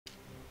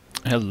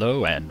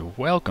Hello and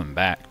welcome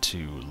back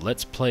to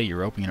Let's Play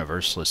Europa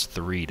Universalis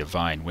 3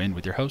 Divine Wind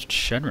with your host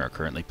Shenra,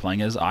 currently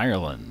playing as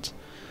Ireland.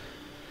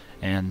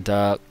 And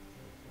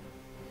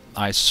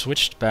I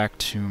switched back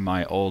to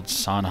my old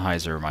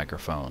Sennheiser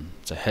microphone.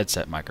 It's a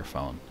headset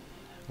microphone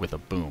with a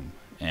boom,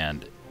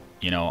 and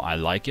you know, I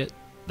like it.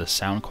 The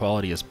sound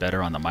quality is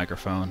better on the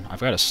microphone. I've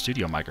got a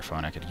studio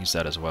microphone, I could use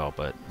that as well,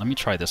 but let me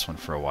try this one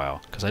for a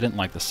while because I didn't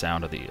like the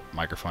sound of the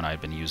microphone I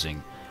had been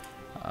using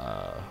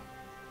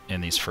in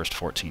these first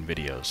 14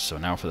 videos. So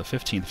now for the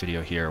 15th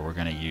video here, we're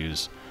going to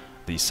use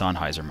the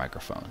Sennheiser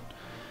microphone.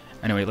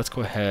 Anyway, let's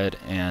go ahead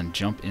and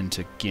jump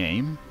into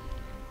game.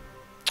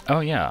 Oh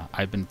yeah,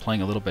 I've been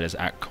playing a little bit as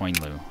Ak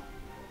Koinlu.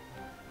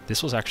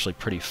 This was actually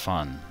pretty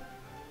fun.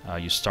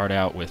 You start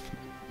out with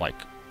like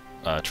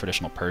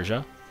traditional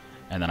Persia,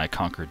 and then I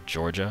conquered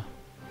Georgia.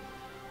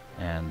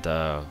 And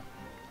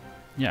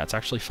yeah, it's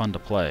actually fun to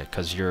play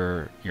because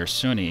you're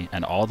Sunni,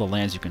 and all the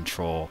lands you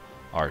control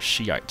are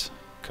Shiite,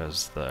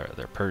 because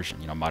they're Persian.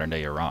 You know,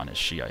 modern-day Iran is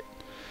Shiite.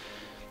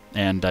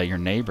 And your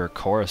neighbor,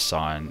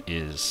 Khorasan,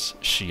 is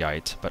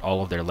Shiite, but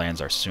all of their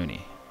lands are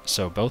Sunni.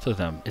 So both of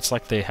them, it's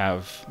like they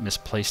have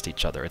misplaced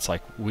each other. It's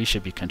like we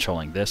should be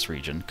controlling this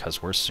region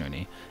because we're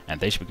Sunni,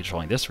 and they should be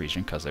controlling this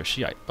region because they're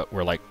Shiite. But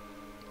we're like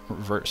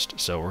reversed.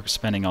 So we're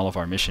spending all of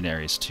our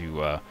missionaries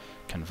to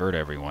convert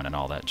everyone and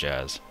all that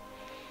jazz.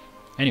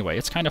 Anyway,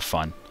 it's kind of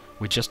fun.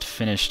 We just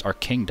finished, our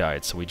king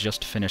died, so we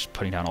just finished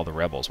putting down all the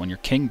rebels. When your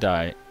king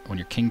dies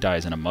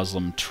in a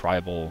Muslim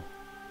tribal,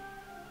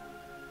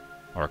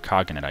 or a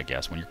cognate, I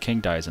guess, when your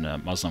king dies in a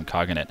Muslim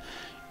cognate,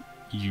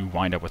 you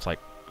wind up with like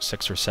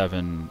 6 or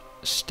 7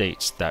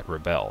 states that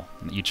rebel,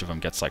 and each of them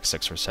gets like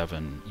 6 or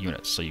 7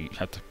 units, so you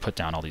have to put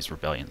down all these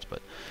rebellions,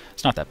 but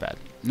it's not that bad.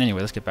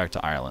 Anyway, let's get back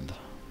to Ireland.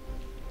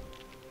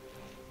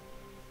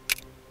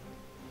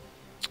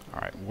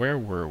 Alright, where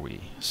were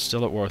we?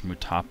 Still at war with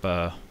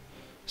Mutapa.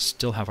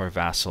 Still have our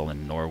vassal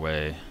in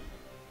Norway.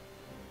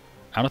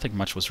 I don't think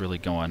much was really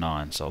going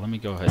on, so let me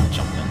go ahead and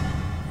jump in.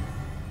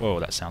 Whoa,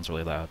 that sounds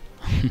really loud.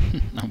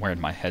 I'm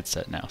wearing my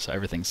headset now, so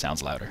everything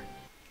sounds louder.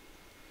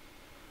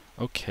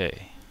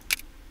 Okay.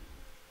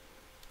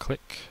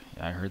 Click.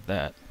 Yeah, I heard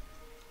that.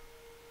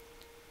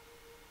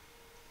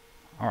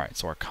 Alright,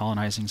 so our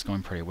colonizing's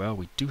going pretty well.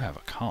 We do have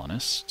a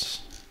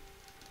colonist.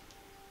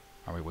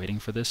 Are we waiting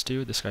for this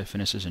dude? This guy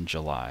finishes in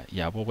July.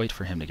 Yeah, we'll wait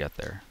for him to get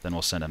there. Then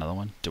we'll send another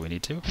one. Do we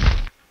need to?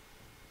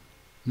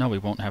 No, we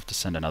won't have to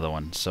send another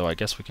one, so I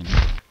guess we can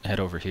head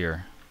over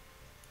here.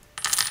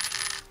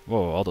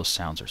 Whoa, all those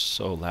sounds are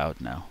so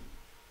loud now.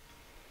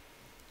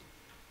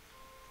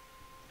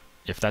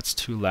 If that's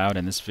too loud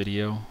in this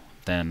video,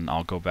 then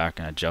I'll go back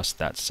and adjust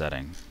that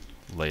setting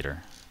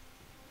later.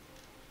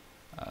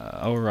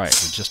 Alright,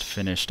 we just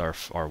finished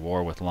our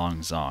war with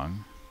Longzong.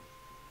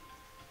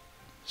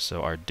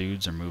 So our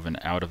dudes are moving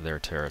out of their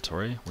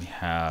territory. We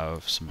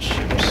have some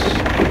ships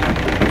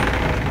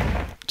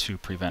to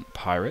prevent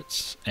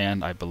pirates,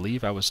 and I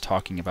believe I was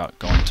talking about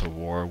going to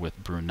war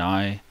with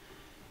Brunei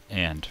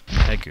and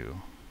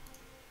Pegu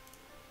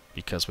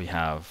because we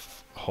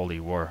have holy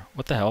war.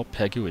 What the hell?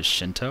 Pegu is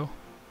Shinto?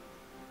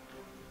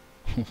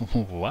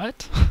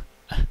 What?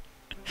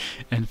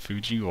 And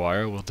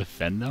Fujiwara will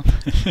defend them?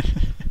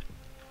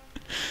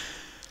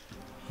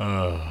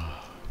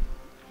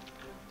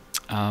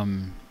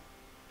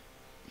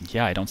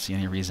 Yeah, I don't see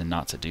any reason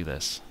not to do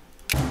this.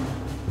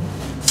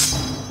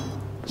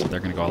 So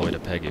they're going to go all the way to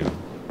Pegu.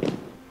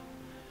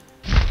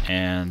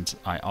 And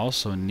I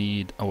also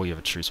need... Oh, we have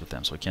a truce with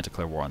them, so we can't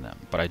declare war on them.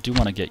 But I do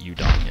want to get you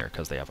down here,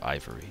 because they have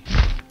ivory.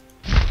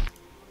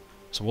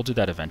 So we'll do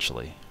that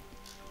eventually.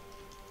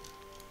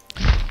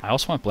 I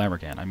also want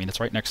Blammergan. I mean, it's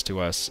right next to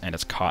us, and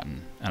it's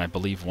cotton. And I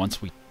believe once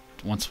we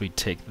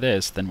take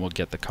this, then we'll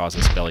get the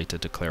Casus Belli to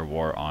declare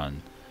war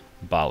on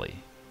Bali,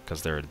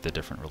 because they're the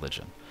different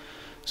religion.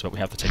 So we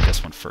have to take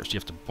this one first. You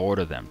have to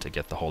border them to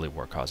get the Holy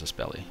War Casus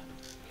Belli.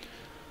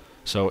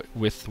 So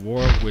with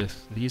war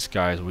with these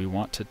guys, we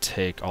want to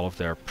take all of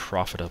their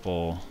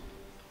profitable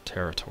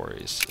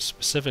territories,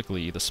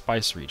 specifically the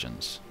spice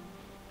regions.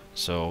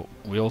 So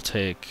we'll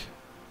take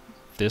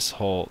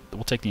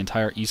we'll take the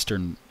entire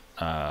eastern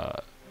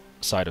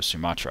side of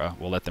Sumatra.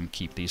 We'll let them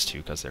keep these two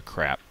because they're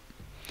crap.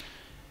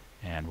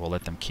 And we'll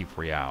let them keep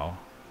Riau.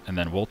 And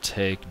then we'll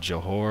take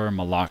Johor,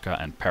 Malacca,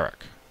 and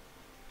Perak,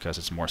 because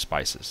it's more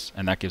spices,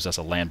 and that gives us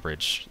a land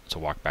bridge to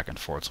walk back and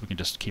forth, so we can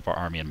just keep our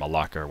army in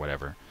Malacca or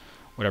whatever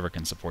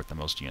can support the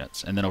most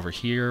units. And then over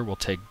here we'll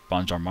take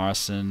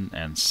Banjarmasin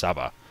and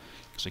Sabah,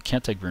 because we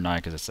can't take Brunei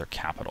because it's their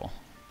capital,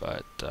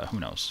 but who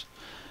knows.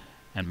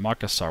 And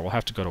Makassar, we'll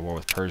have to go to war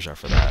with Persia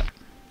for that.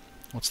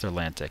 What's their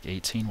land tech?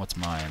 18? What's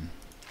mine?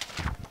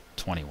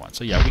 21.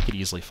 So yeah, we could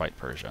easily fight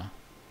Persia.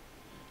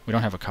 We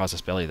don't have a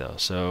Casus Belli though,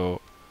 so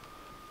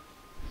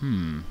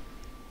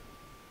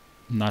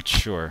not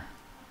sure.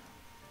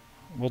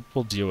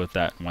 We'll deal with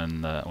that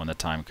when the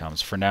time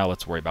comes. For now,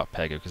 let's worry about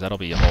Pegu, because that'll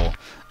be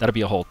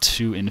a whole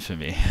 2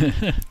 infamy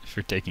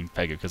for taking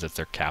Pegu, because it's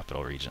their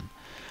capital region.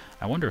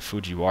 I wonder if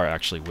Fujiwara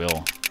actually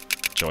will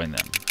join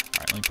them. All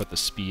right, let me put the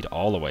speed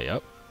all the way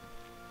up.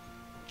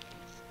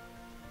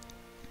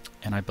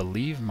 And I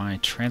believe my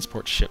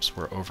transport ships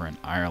were over in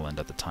Ireland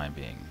at the time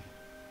being.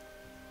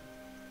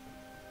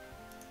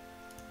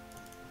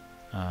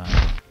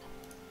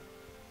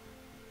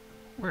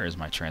 Where is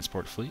my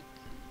transport fleet?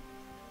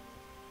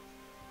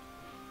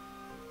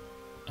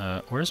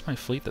 Where's my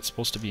fleet that's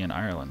supposed to be in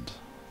Ireland?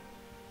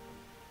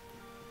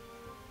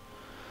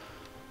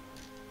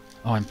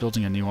 Oh, I'm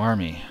building a new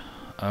army.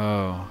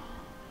 Oh,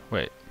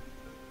 wait.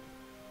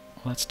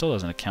 Well, that still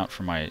doesn't account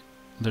for my...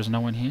 There's no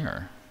one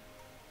here.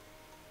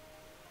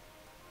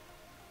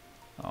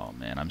 Oh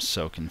man, I'm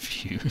so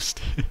confused.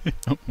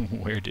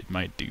 Where did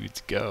my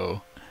dudes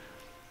go?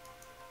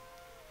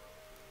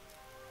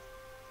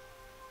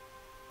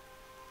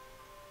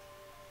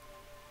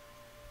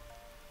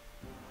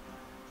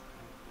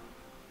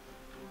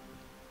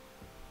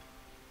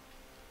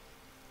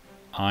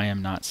 I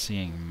am not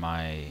seeing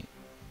my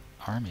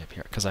army up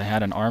here, because I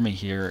had an army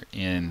here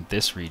in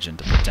this region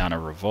to put down a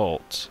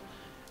revolt,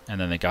 and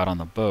then they got on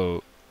the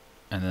boat,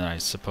 and then I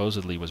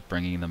supposedly was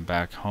bringing them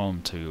back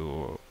home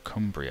to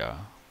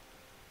Cumbria.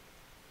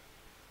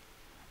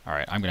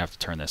 Alright, I'm going to have to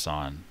turn this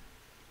on.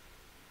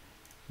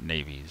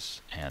 Navies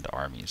and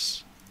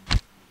armies,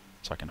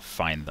 so I can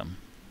find them.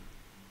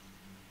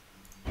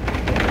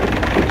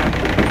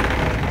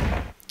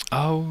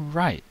 Oh,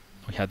 right.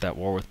 We had that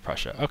war with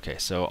Prussia. Okay,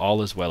 so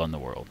all is well in the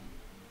world.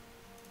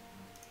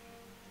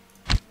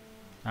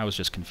 I was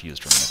just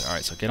confused for a minute.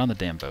 Alright, so get on the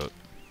damn boat.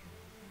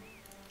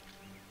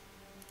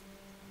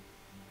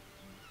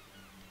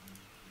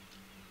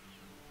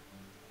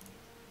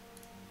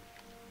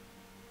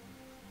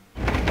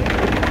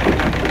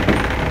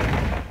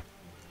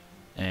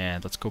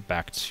 And let's go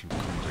back to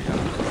Cumbria.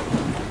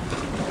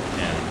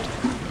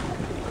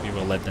 And we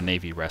will let the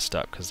Navy rest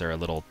up because they're a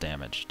little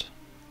damaged.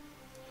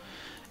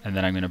 And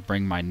then I'm going to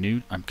bring my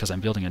new... because I'm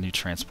building a new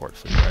transport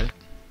fleet, right?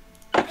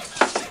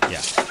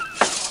 Yeah.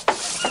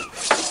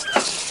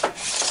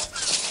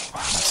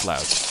 Wow, that's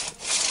loud.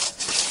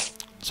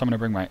 So I'm going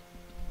to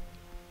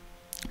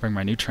bring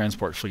my new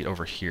transport fleet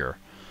over here.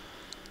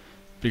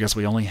 Because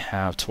we only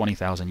have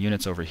 20,000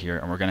 units over here,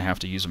 and we're going to have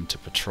to use them to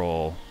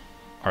patrol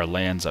our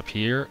lands up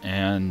here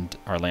and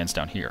our lands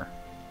down here.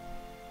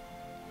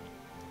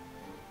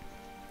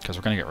 Because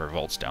we're going to get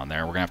revolts down there.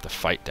 We're going to have to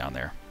fight down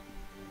there.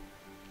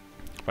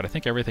 But I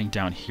think everything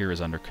down here is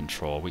under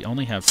control. We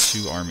only have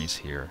 2 armies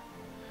here.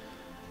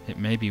 It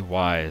may be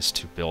wise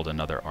to build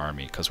another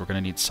army, because we're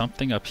going to need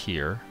something up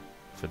here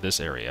for this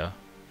area,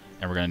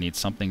 and we're going to need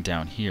something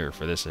down here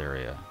for this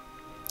area.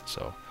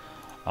 So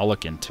I'll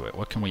look into it.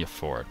 What can we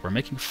afford? We're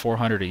making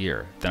 400 a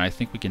year. Then I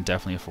think we can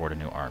definitely afford a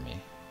new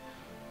army.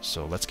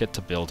 So let's get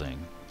to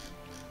building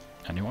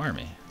a new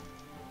army.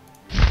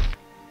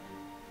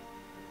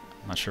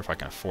 I'm not sure if I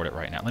can afford it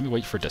right now. Let me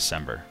wait for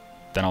December.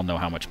 Then I'll know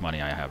how much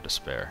money I have to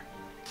spare.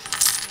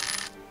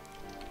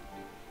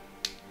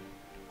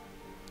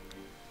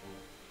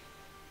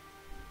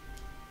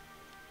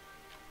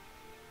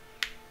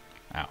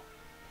 Ow.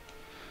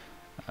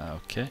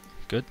 Okay,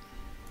 good.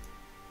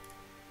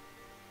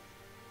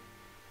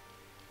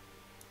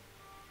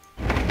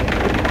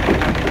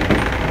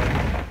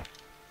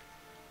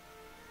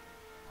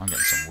 I'm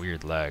getting some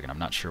weird lag, and I'm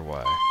not sure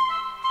why.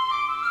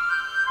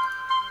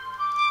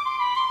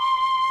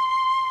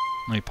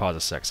 Let me pause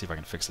a sec, see if I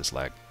can fix this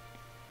lag.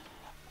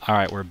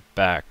 Alright, we're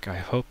back. I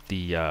hope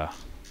the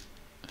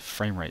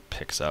frame rate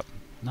picks up.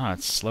 No,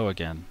 it's slow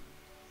again.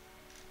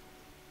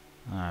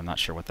 I'm not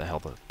sure what the hell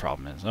the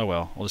problem is. Oh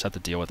well, we'll just have to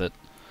deal with it.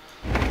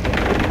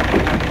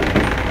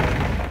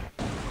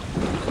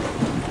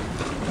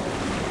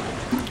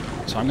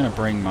 So I'm going to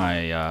bring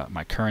my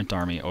my current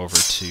army over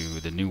to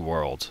the New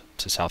World,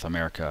 to South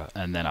America,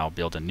 and then I'll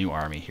build a new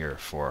army here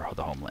for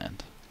the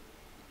homeland.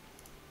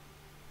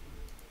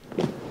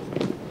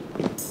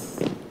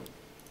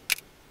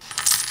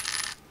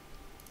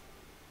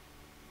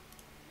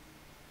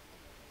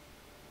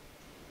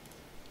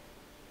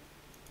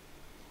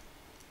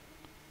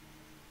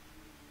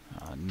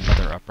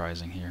 Another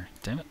uprising here.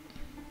 Damn it.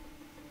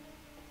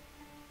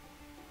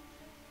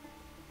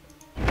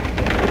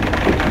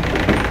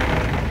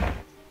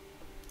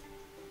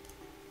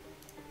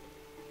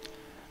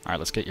 Alright,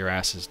 let's get your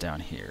asses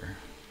down here.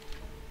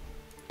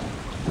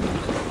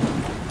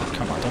 Oh,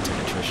 come on, don't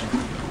take attrition.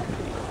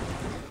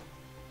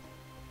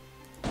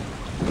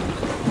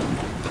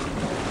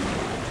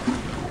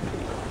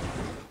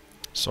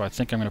 So I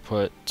think I'm going to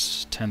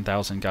put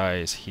 10,000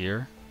 guys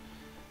here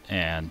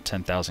and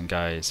 10,000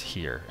 guys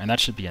here. And that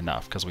should be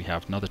enough, because we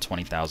have another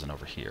 20,000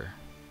 over here.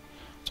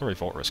 It's a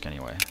revolt risk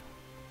anyway.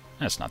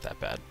 And it's not that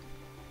bad.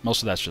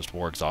 Most of that's just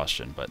war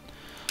exhaustion, but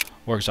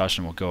war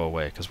exhaustion will go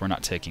away because we're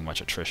not taking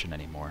much attrition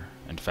anymore.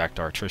 In fact,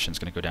 our attrition is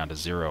going to go down to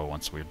 0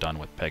 once we're done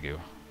with Pegu.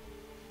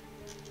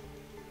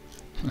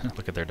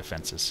 Look at their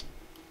defenses.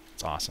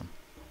 It's awesome.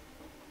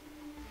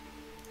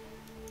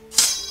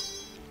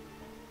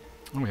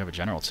 Oh, we have a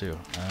general too.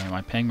 Am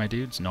I paying my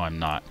dudes? No, I'm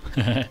not.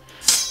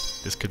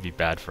 This could be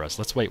bad for us.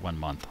 Let's wait 1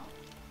 month.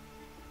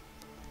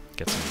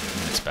 Get some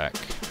units back.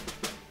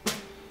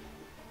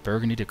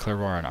 Burgundy declare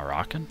war on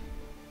Arakan?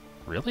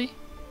 Really?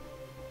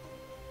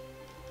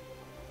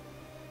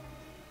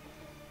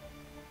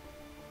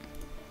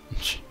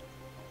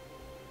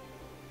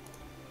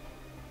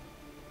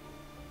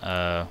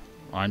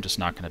 I'm just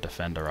not going to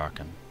defend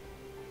Arakan.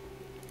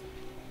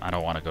 I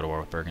don't want to go to war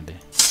with Burgundy.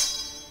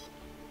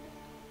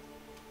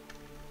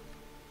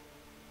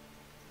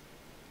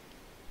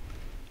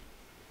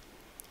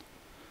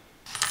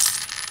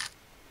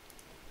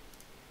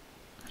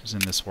 Who's in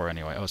this war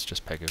anyway? Oh, it's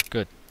just Pegu.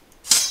 Good.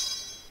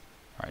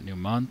 Alright, new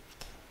month.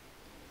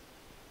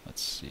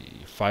 Let's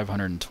see.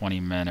 520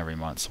 men every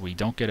month. So we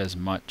don't get as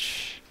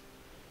much...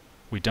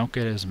 We don't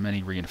get as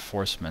many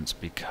reinforcements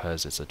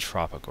because it's a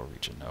tropical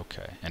region.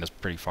 Okay. And it's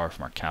pretty far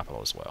from our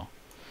capital as well.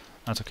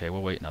 That's okay.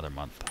 We'll wait another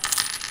month.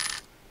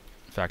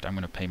 In fact, I'm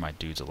going to pay my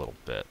dudes a little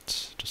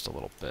bit. Just a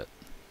little bit.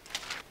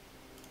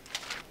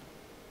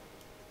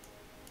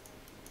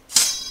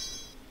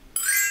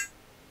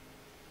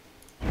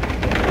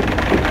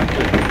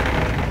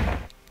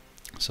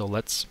 So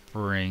let's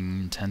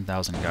bring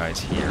 10,000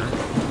 guys here.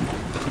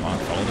 Come on,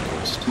 follow the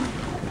coast.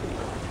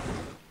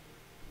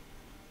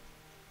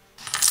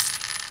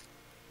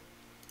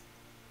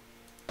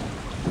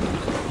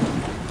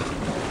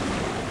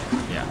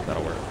 Yeah,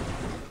 that'll work.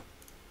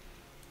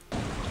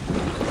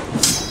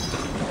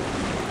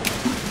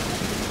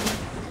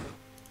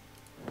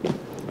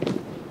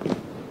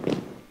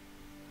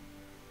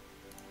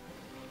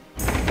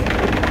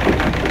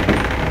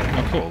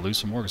 Oh cool, lose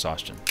some war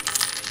exhaustion.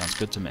 Sounds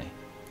good to me.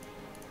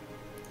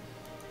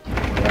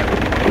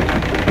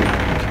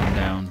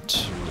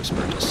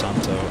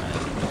 Santo and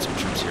put some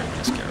troops here in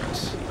Minas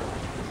Gerais.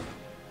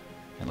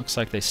 It looks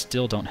like they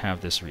still don't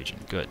have this region.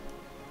 Good.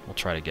 We'll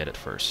try to get it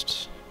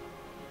first.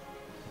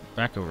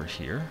 Back over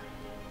here.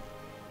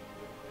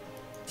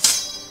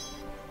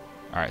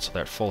 Alright, so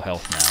they're at full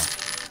health now.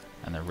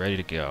 And they're ready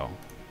to go.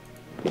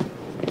 We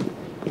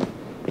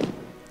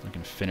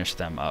can finish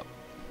them up.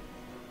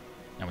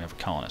 And we have a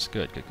colonist.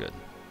 Good, good, good.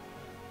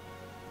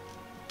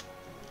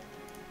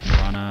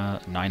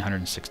 Rana,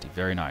 960.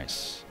 Very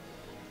nice.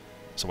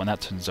 So when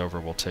that turns over,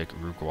 we'll take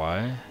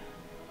Uruguay.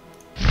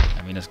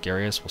 And Minas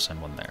Gerais, we'll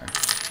send one there.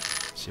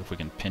 See if we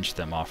can pinch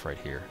them off right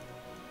here.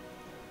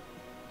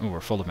 Ooh, we're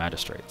full of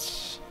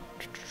magistrates.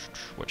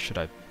 What should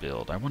I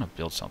build? I want to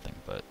build something,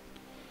 but...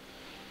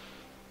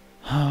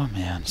 Oh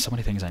man, so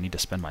many things I need to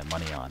spend my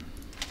money on.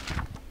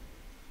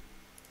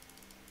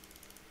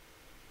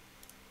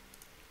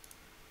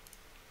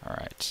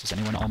 Alright, is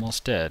anyone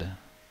almost dead?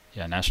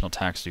 Yeah, national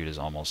tax dude is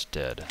almost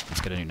dead.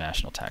 Let's get a new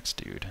national tax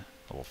dude.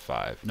 Level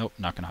 5. Nope,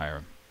 not gonna hire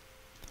him.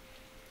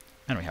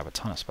 And we have a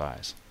ton of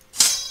spies.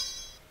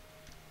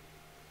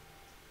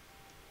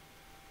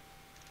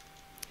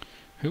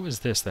 Who is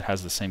this that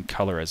has the same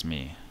color as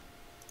me?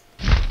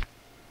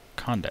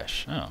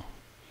 Kondesh. Oh.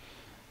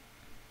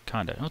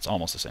 Kondesh. Oh, it's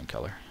almost the same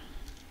color.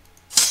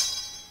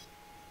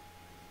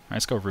 Alright,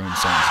 let's go ruin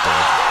someone's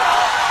day.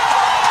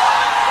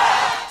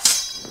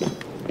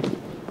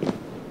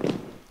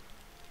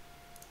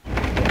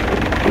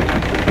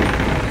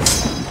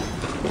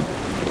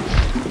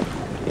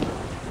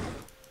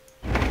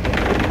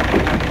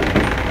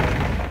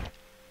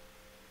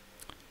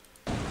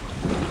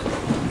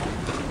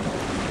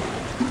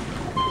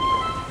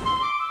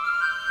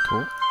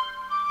 Cool.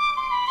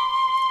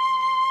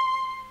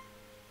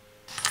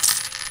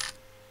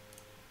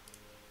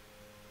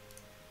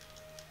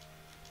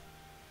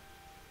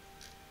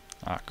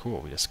 Ah, cool.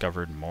 We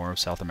discovered more of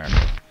South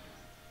America.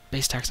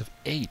 Base tax of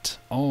 8.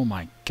 Oh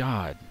my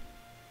god.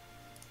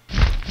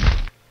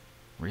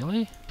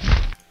 Really?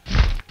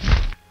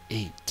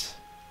 8.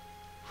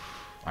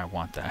 I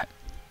want that.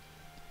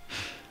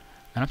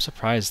 And I'm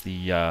surprised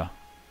the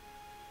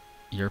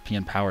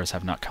European powers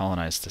have not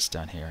colonized us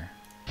down here.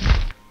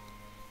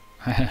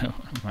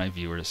 My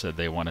viewers said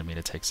they wanted me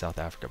to take South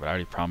Africa, but I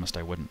already promised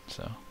I wouldn't,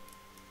 so...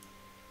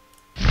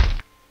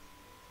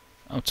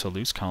 Oh,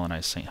 Toulouse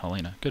colonized St.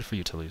 Helena. Good for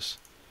you, Toulouse.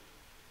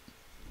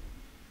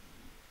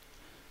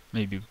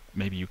 Maybe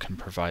you can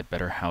provide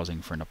better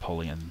housing for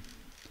Napoleon.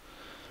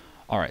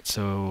 Alright,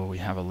 so we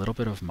have a little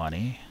bit of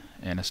money,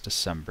 and it's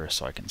December,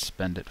 so I can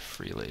spend it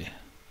freely.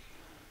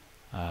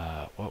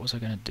 What was I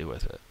going to do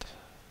with it?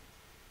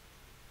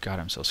 God,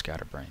 I'm so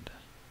scatterbrained.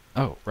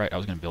 Oh, right, I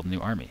was going to build a new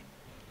army.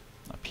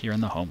 Up here in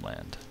the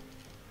homeland.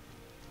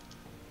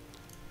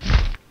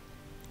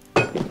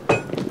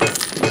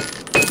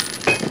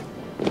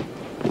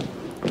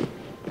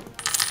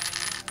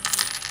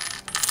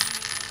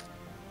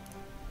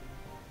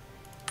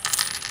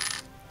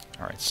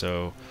 Alright,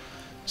 so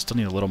still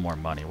need a little more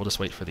money. We'll just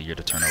wait for the year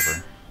to turn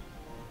over.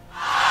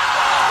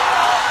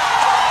 Huh,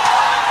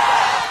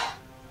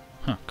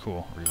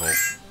 cool. Revolt.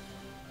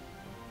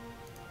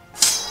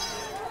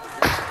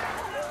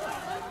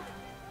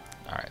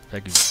 Alright,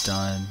 Pegu's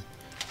done.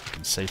 We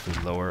can safely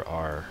lower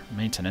our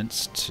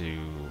maintenance to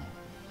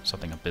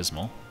something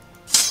abysmal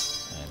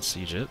and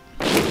siege it.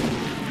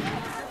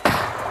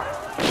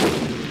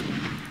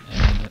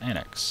 And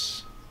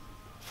annex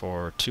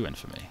for 2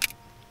 infamy.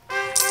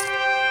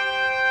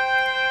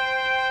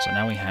 So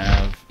now we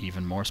have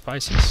even more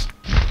spices.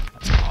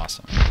 That's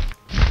awesome.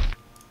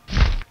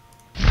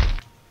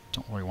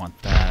 Don't really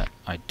want that.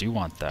 I do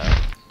want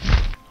that.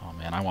 Oh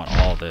man, I want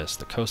all this.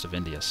 The coast of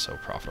India is so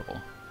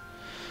profitable.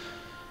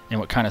 And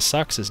what kind of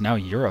sucks is now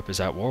Europe is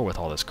at war with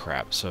all this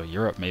crap, so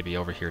Europe may be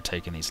over here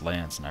taking these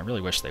lands, and I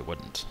really wish they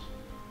wouldn't.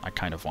 I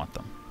kind of want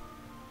them.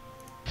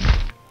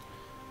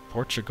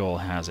 Portugal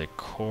has a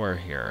core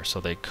here, so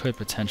they could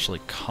potentially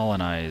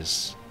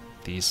colonize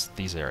these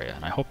area,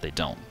 and I hope they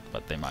don't,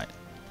 but they might.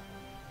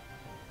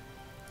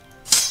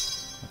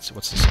 Let's see,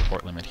 what's the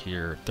support limit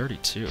here?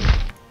 32.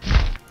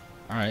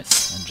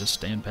 Alright, and just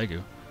stay in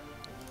Pegu.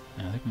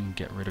 And I think we can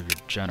get rid of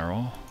your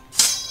general.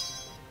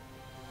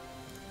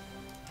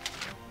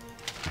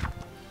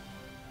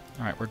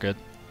 Alright, we're good.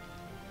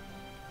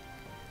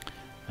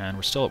 And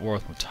we're still at war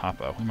with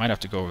Mutapa. We might have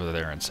to go over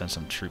there and send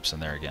some troops in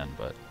there again,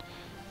 but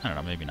I don't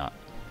know, maybe not.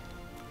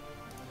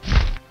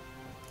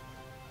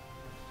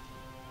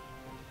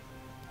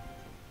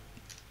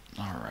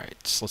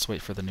 Alright, so let's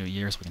wait for the new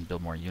year so we can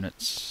build more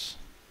units.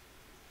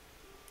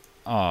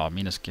 Aw,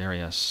 Minas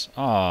Geraes.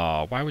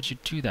 Aw, why would you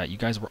do that? You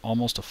guys were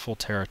almost a full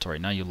territory.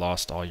 Now you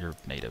lost all your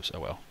natives. Oh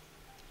well.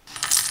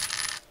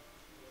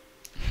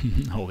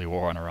 Holy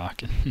war on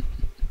Iraq.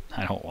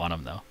 I don't want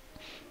them though.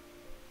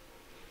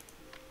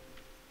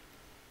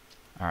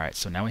 Alright,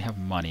 so now we have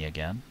money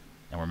again.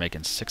 And we're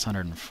making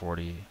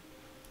 640.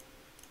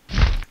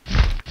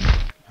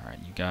 Alright,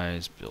 you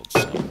guys build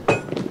some.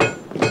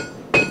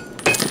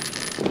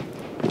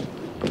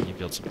 And you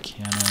build some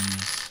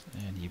cannons.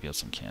 And you build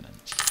some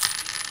cannons.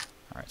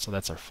 Alright, so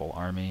that's our full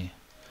army.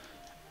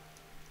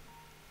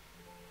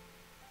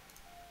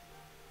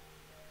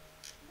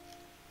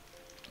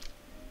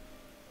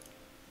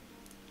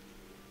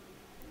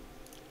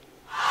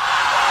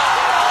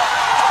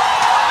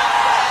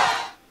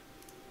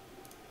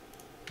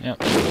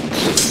 Yep.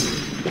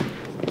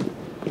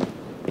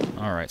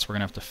 Alright, so we're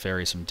gonna have to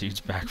ferry some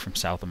dudes back from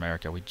South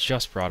America. We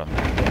just brought them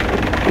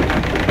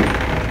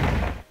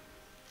back.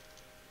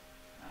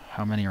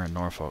 How many are in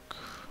Norfolk?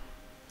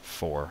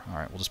 4.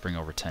 Alright, we'll just bring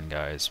over 10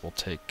 guys. We'll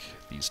take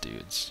these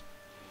dudes.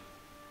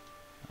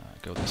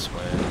 Go this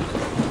way.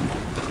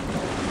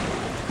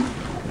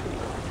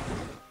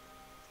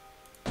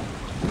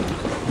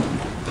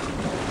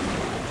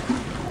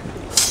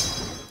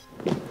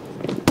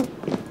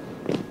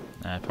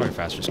 Probably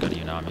faster just go to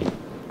Unami.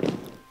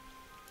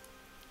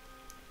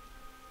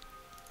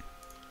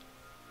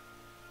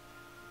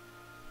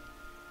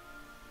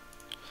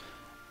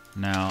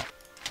 Now,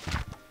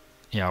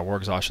 yeah, our war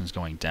exhaustion is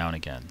going down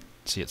again.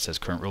 See, it says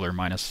current ruler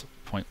minus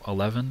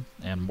 0.11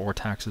 and more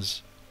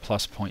taxes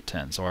plus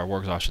 0.10. So our war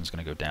exhaustion is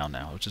going to go down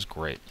now, which is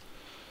great.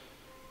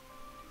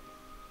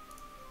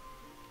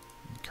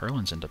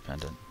 Kurland's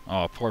independent.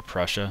 Oh, poor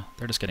Prussia.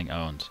 They're just getting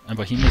owned. And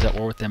Bohemia's at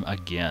war with them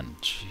again.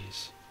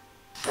 Jeez.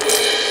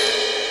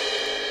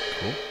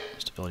 Cool.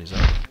 Stability's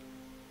up.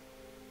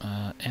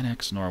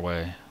 Annex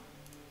Norway.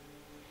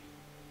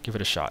 Give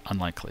it a shot.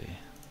 Unlikely.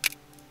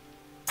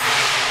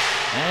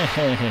 Hey,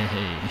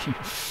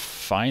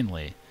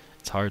 finally.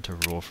 It's hard to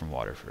rule from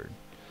Waterford.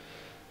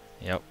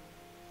 Yep.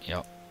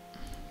 Yep.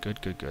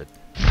 Good, good, good.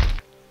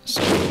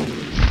 So,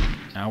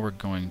 now we're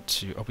going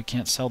to... Oh, we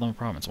can't sell them a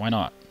province. Why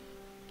not?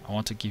 I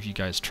want to give you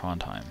guys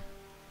Trondheim.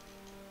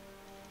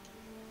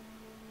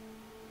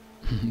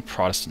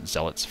 Protestant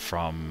zealots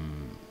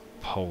from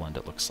Poland,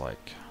 it looks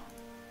like.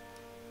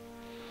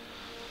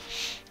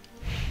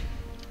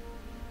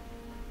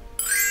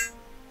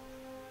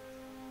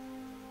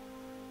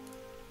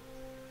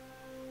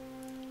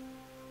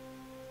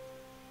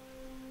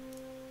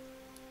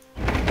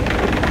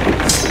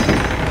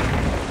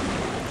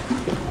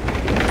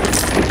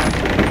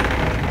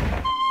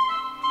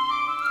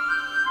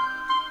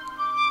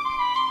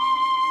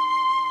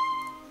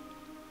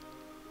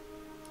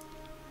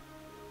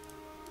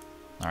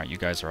 Alright, you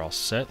guys are all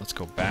set. Let's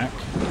go back.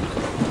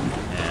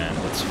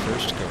 And let's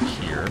first go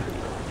here.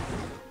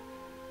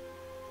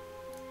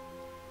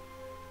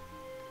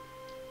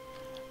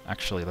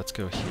 Actually, let's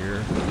go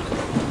here,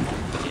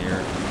 here,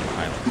 and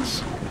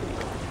Highlands.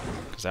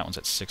 Because that one's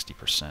at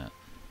 60%.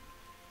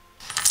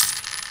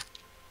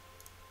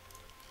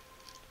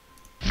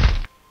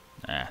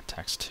 Nah,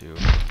 tax 2.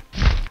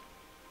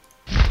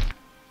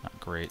 Not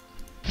great.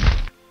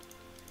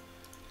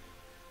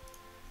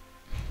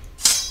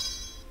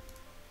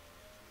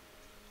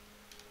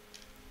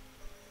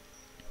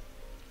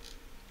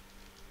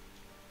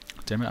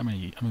 Damn it,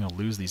 I'm gonna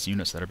lose these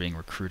units that are being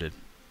recruited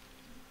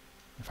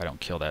if I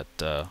don't kill that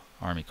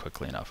army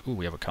quickly enough. Ooh,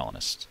 we have a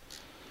colonist.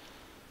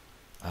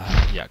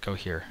 Yeah, go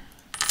here.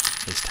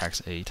 Base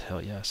tax 8,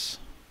 hell yes.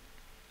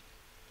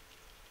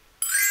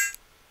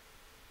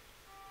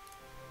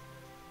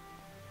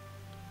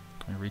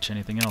 Can we reach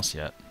anything else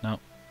yet? Nope.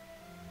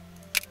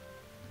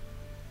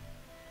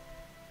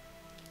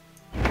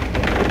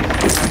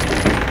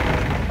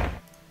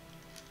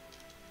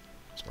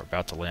 So we're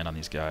about to land on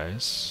these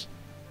guys.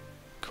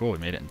 Cool, we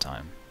made it in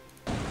time.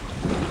 I'm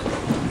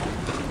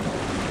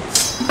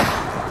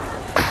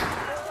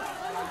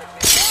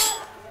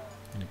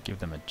gonna give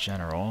them a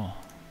general.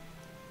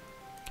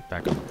 Get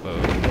back on the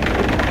boat. Come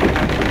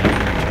down here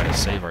and try to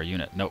save our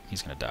unit. Nope,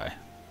 he's gonna die.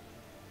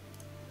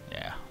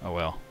 Yeah, oh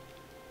well.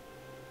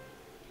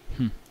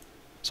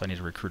 So I need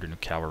to recruit a new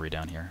cavalry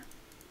down here.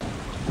 I'm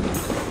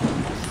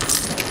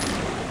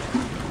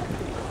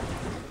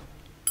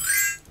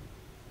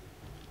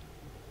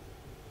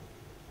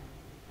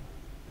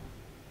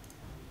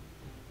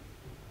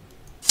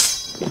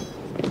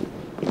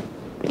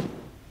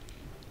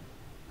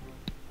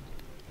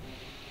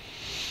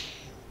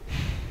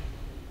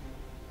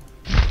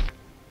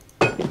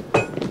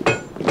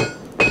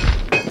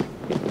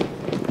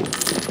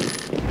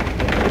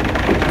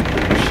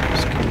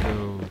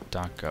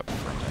back up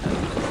for a minute.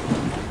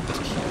 Let's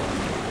heal up.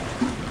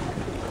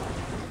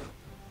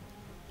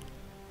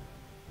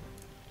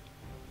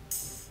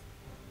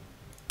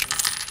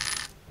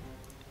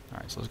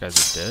 Alright, so those guys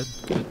are dead.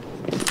 Good.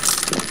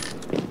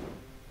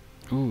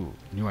 Ooh,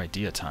 new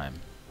idea time.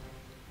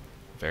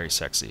 Very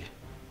sexy.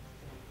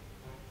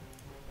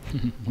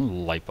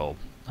 Light bulb.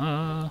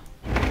 You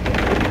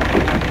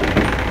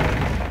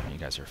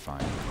guys are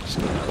fine. Just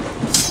get out.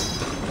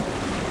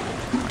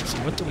 Alright, so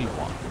what do we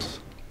want?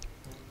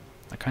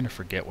 I kind of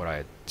forget what I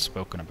had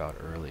spoken about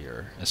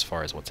earlier as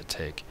far as what to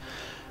take.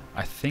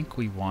 I think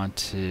we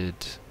wanted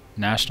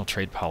national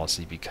trade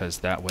policy because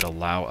that would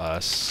allow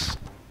us...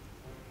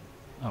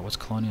 Oh, what's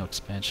colonial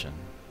expansion?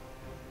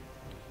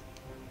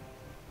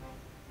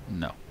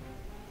 No.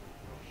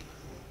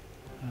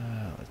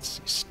 Let's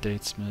see,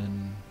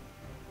 statesman...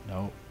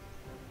 Nope.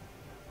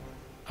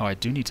 Oh, I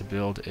do need to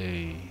build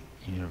a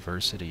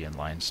university in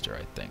Leinster,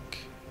 I think.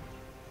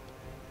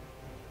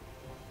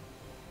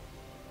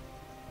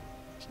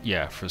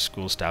 Yeah, for the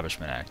School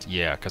Establishment Act.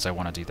 Yeah, because I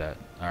want to do that.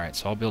 Alright,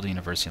 so I'll build a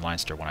university in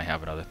Leinster when I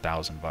have another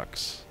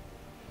 $1,000.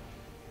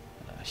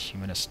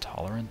 Humanist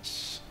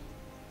tolerance?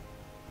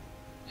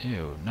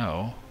 Ew,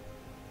 no.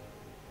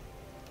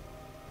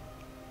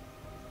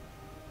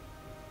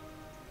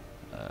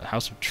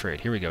 House of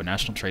Trade. Here we go.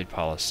 National trade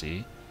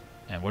policy.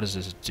 And what does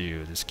this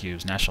do? This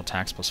gives national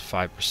tax plus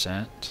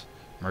 5%,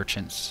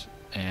 merchants,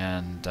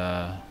 and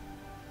the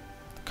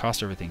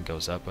cost of everything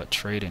goes up, but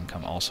trade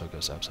income also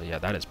goes up. So yeah,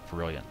 that is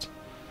brilliant.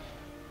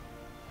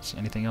 So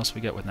anything else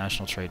we get with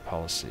national trade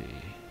policy?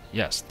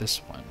 Yes, this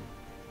one.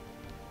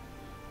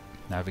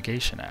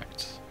 Navigation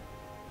Act.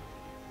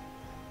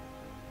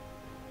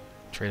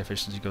 Trade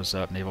efficiency goes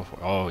up, naval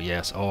force. Oh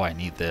yes, oh I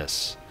need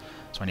this.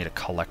 So I need a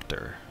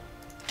collector.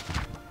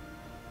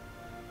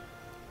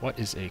 What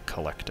is a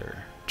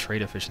collector?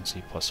 Trade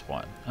efficiency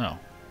 +1. Oh.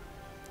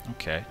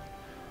 Okay.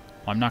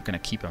 Well, I'm not going to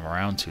keep him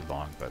around too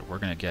long, but we're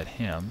going to get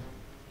him.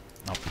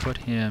 I'll put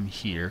him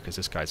here, because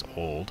this guy's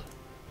old.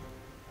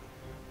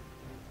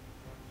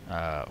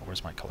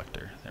 Where's my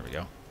collector? There we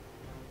go.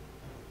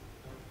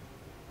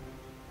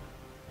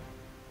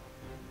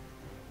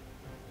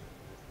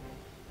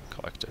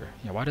 Collector.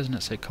 Yeah, why doesn't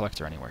it say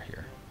collector anywhere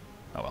here?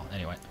 Oh well,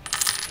 anyway.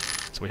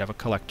 So we have a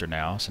collector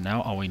now, so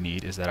now all we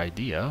need is that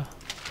idea.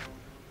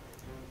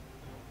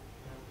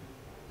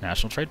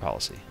 National trade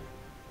policy.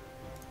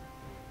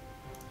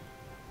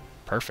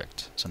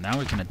 Perfect. So now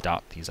we can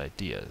adopt these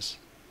ideas.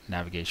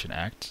 Navigation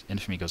Act.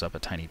 Infamy goes up a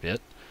tiny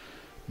bit.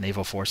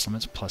 Naval force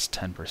limits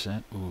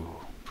 +10%. Ooh,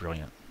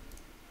 brilliant.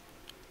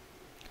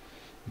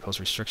 Impose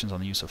restrictions on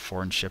the use of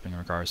foreign shipping in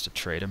regards to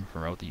trade and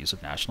promote the use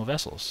of national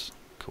vessels.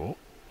 Cool.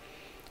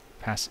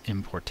 Pass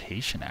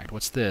Importation Act.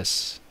 What's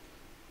this?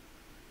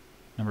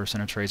 Number of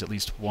center trades at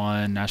least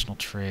 1. National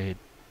trade.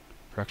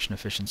 Production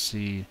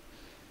efficiency.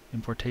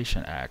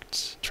 Importation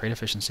Act. Trade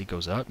efficiency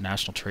goes up.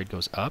 National trade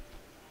goes up.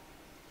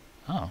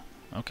 Oh,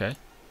 okay.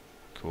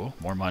 Cool.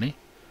 More money.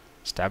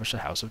 Establish a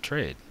house of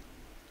trade.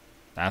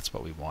 That's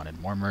what we wanted.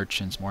 More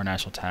merchants, more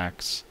national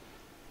tax,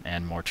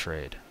 and more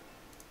trade.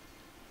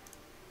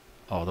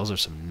 Oh, those are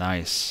some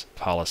nice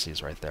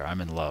policies right there. I'm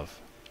in love.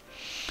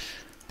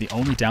 The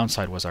only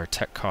downside was our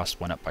tech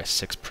cost went up by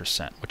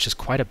 6%, which is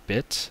quite a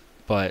bit,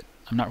 but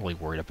I'm not really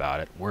worried about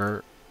it.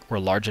 We're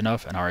large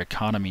enough and our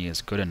economy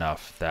is good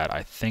enough that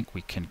I think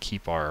we can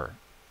keep our...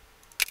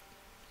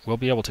 We'll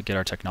be able to get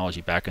our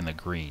technology back in the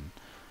green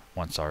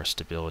once our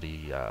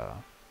stability...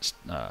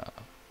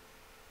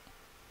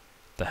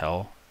 the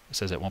hell? It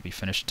says it won't be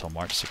finished until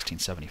March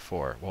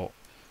 1674. Well,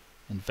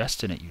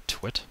 invest in it, you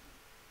twit.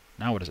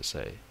 Now what does it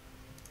say?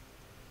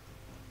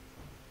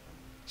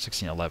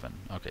 1611.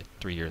 Okay,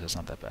 3 years, that's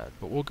not that bad.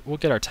 But we'll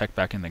get our tech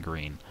back in the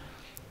green.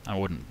 I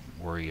wouldn't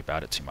worry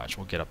about it too much.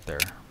 We'll get up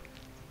there.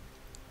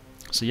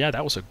 So yeah,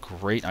 that was a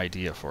great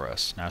idea for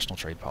us. National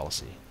trade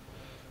policy.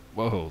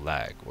 Whoa,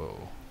 lag.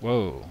 Whoa.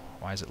 Whoa.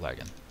 Why is it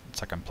lagging?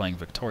 It's like I'm playing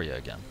Victoria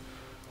again.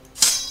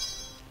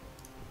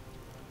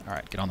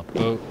 Alright, get on the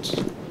boat.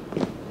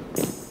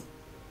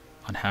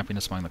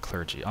 Unhappiness among the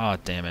clergy. Ah,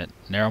 damn it.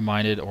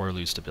 Narrow-minded or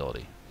lose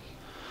stability.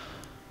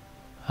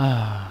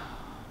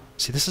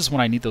 See, this is when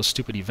I need those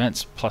stupid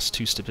events.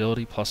 +2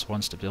 stability,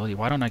 +1 stability.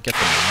 Why don't I get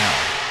them now?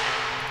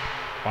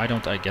 Why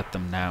don't I get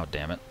them now,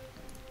 damn it?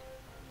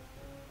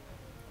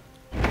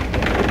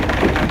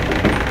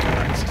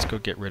 Alright, so let's go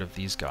get rid of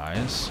these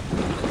guys.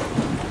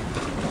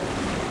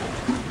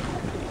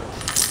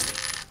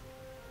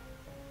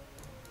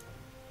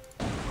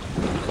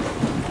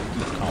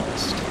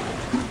 Colonist.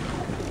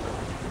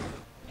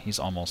 He's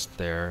almost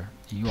there.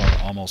 You are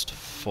almost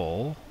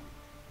full.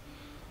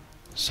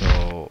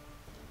 So,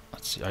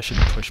 let's see. I should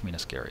push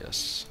Minas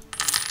Gerius.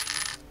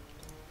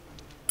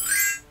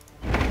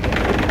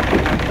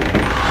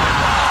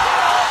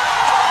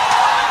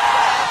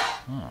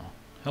 Oh,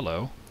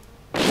 hello.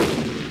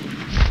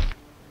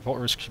 Revolt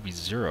risk should be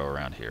 0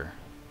 around here.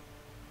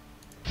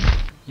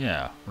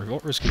 Yeah,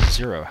 revolt risk is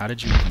 0. How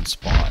did you even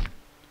spawn?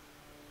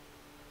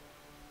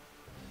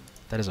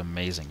 That is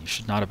amazing. You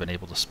should not have been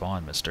able to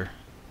spawn, mister.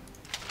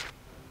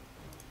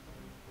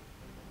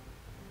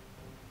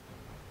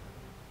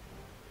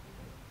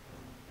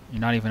 You're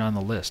not even on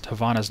the list.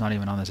 Havana's not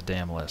even on this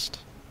damn list.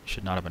 You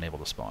should not have been able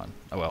to spawn.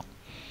 Oh well.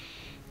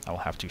 I will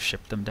have to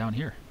ship them down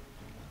here.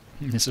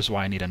 This is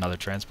why I need another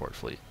transport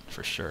fleet,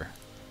 for sure.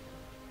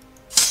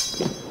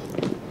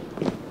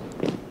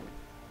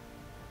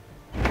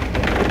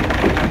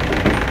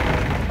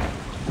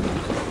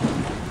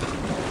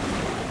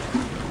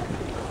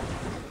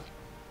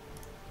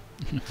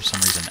 For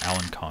some reason,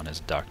 Alan Khan is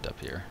docked up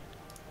here.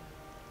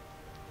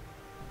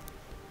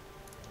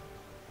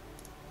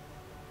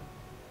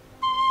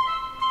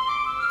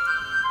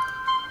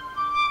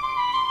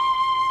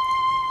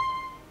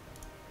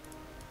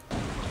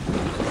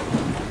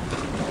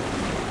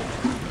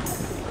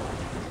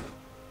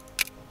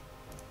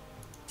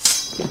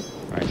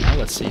 Alright, now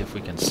let's see if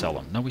we can sell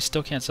them. No, we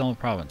still can't sell them in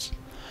the province.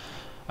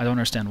 I don't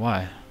understand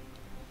why.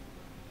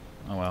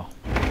 Oh well.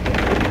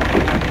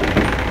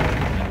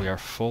 We are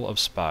full of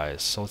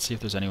spies, so let's see if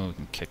there's anyone we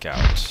can kick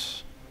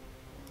out.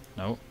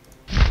 Nope.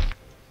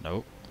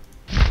 Nope.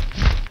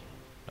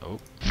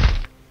 Nope.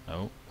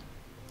 Nope.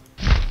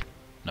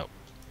 Nope.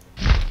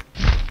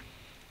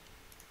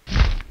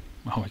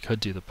 Well, we could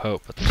do the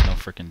Pope, but there's no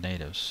frickin'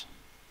 natives.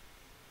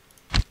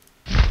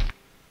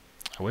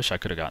 I wish I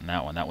could have gotten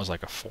that one. That was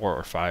like a 4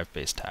 or 5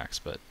 base tax,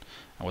 but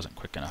I wasn't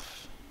quick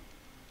enough.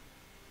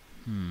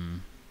 No.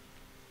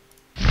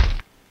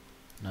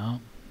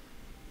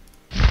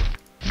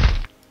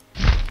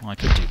 Well, I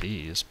could do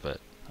these,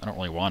 but I don't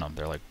really want them.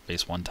 They're like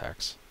base 1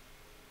 tax.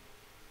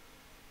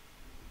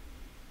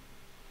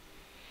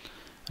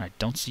 And I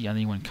don't see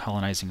anyone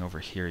colonizing over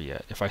here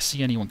yet. If I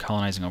see anyone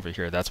colonizing over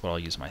here, that's what I'll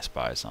use my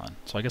spies on.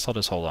 So I guess I'll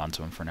just hold on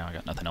to them for now. I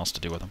got nothing else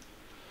to do with them.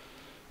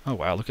 Oh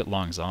wow, look at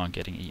Longzong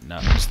getting eaten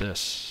up. Who's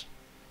this?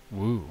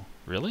 Wu.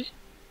 Really?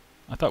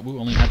 I thought Wu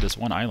only had this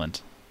one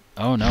island.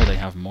 Oh no, they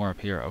have more up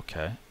here.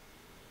 Okay.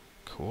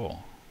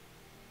 Cool.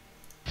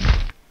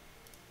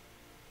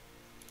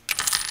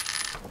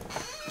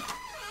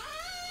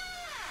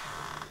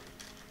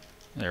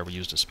 There, we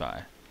used a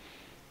spy.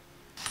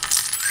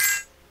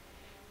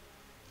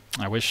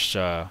 I wish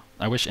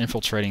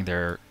infiltrating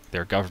their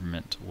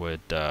government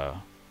would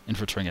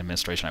infiltrating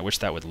administration. I wish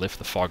that would lift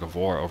the fog of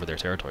war over their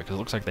territory, because it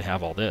looks like they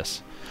have all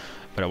this,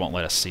 but it won't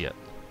let us see it.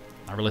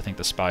 I really think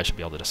the spy should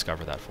be able to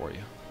discover that for you.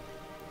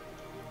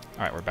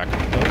 All right, we're back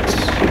on the boats.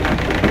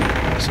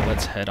 So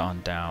let's head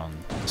on down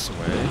this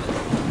way.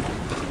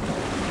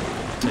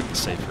 Take the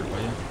safe route,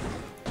 will you?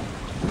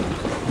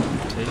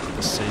 Take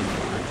the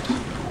safe route.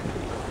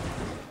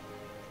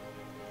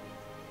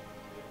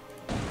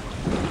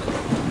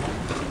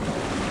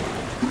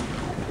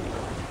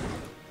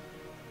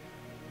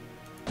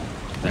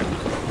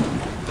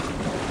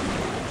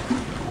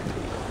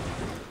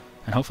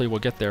 And hopefully we'll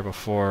get there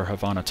before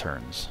Havana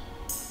turns.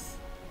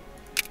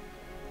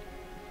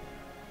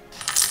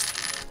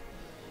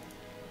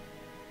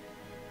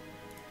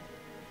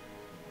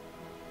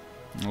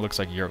 It looks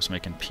like Europe's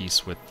making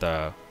peace with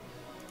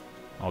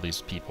all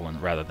these people,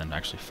 and rather than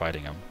actually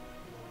fighting them.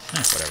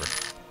 Whatever.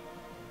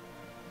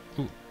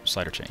 Ooh,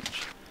 slider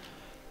change.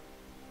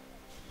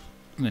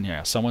 And then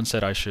yeah, someone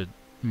said I should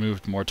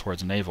move more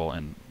towards naval,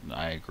 and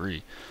I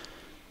agree.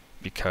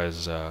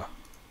 Because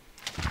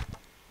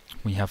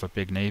we have a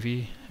big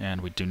navy,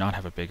 and we do not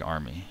have a big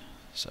army.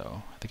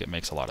 So I think it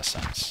makes a lot of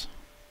sense.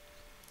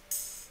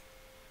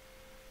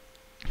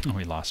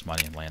 We lost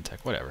money in land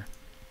tech, whatever.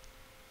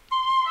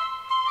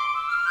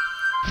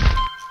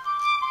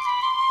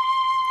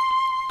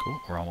 Cool,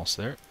 we're almost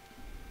there.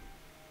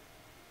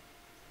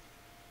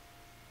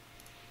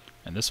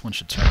 And this one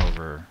should turn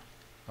over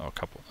a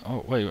couple...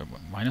 Oh, wait,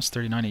 minus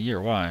 39 a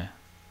year, why?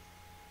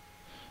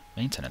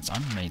 Maintenance,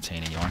 I'm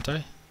maintaining you, aren't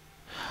I?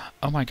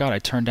 Oh my god, I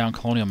turned down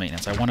colonial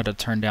maintenance. I wanted to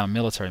turn down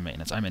military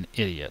maintenance. I'm an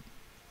idiot.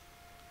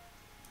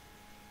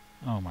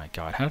 Oh my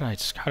god, how did I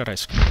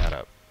screw that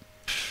up?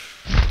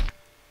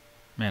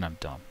 Man, I'm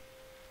dumb.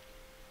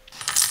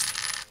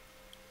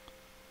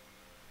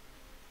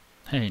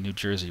 Hey, New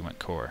Jersey went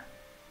core.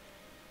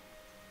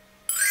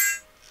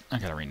 I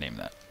gotta rename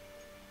that.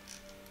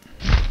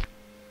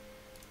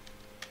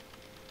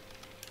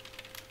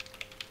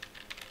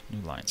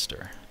 New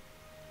Leinster.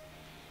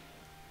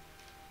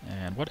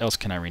 And what else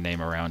can I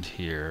rename around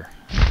here?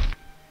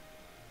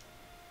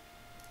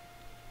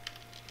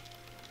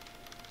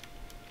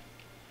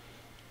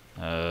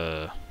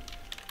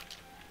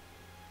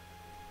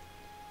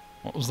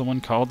 What was the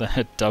one called that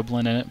had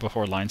Dublin in it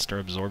before Leinster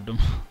absorbed them?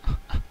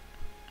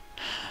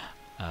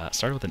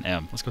 Started with an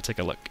M. Let's go take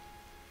a look.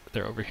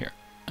 They're over here.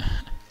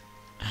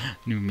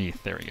 New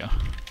Meath, there we go.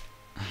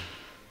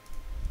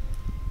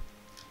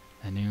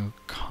 A new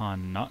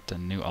Connaught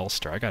and new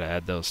Ulster. I gotta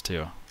add those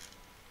too.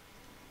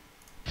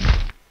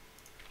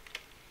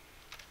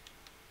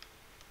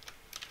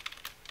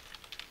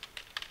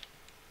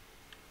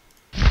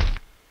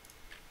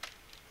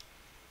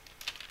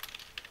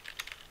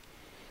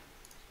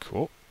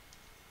 Cool.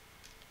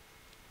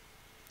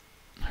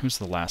 Who's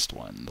the last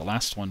one? The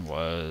last one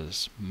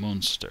was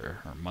Munster,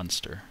 or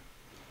Munster.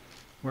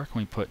 Where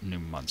can we put New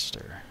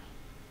Munster?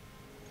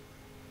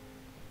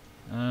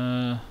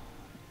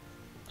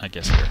 I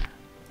guess here.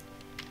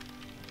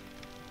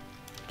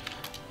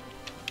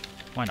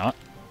 Why not?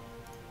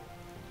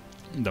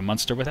 The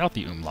Munster without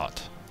the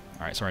umlaut.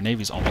 Alright, so our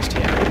navy's almost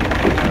here. They're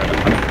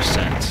at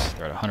 100%.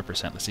 They're at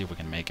 100%. Let's see if we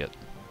can make it.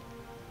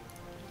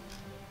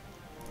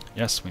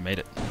 Yes, we made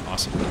it.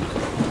 Awesome.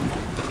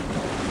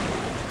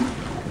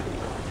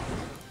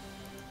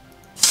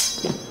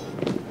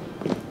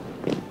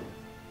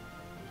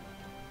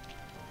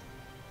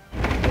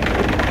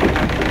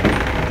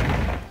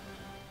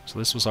 So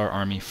this was our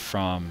army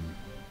from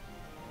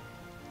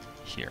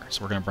here.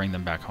 So we're going to bring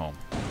them back home.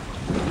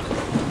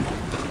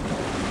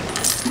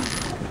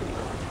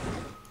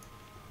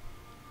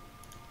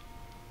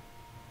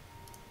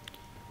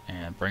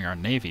 And bring our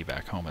navy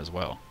back home as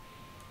well.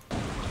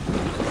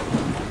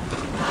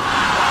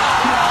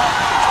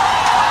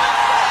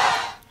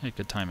 Hey,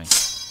 good timing.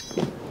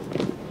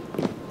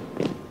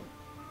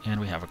 And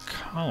we have a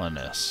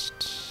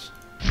colonist.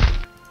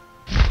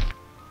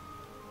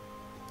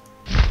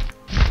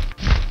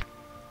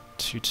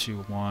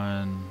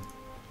 221.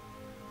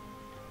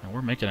 And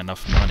we're making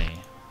enough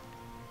money.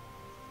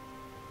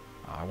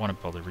 I want to be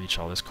able to reach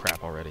all this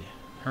crap already.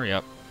 Hurry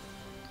up.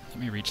 Let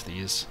me reach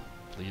these,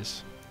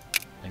 please.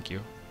 Thank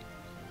you.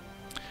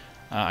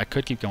 I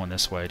could keep going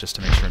this way just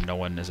to make sure no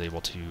one is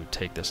able to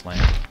take this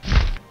land.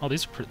 Oh,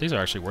 these are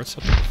actually worth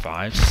something.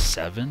 5,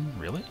 7,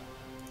 really?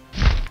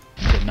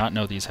 I did not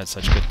know these had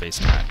such good base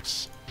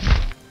tax.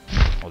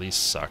 Oh, these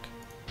suck.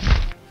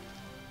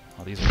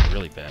 Oh, these are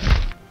really bad.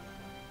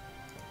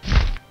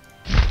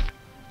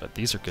 But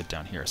these are good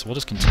down here, so we'll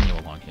just continue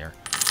along here.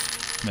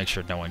 Make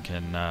sure no one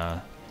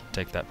can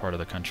take that part of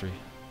the country.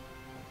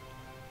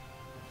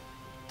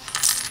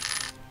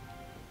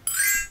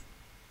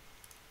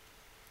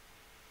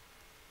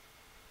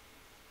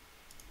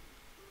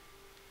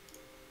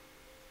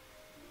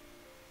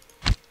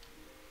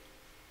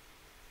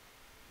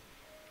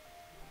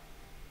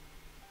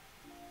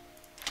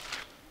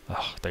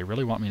 Oh, they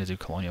really want me to do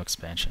colonial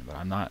expansion, but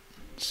I'm not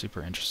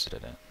super interested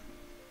in it.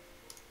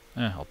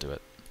 I'll do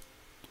it.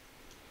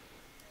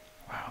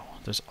 Wow,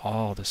 there's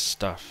all this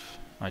stuff.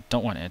 I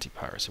don't want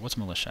anti-piracy. What's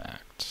Militia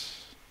Act?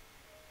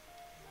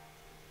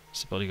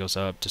 Stability goes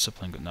up,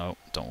 discipline no,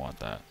 don't want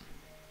that.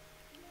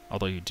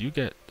 Although you do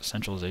get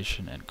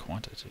centralization and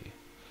quantity.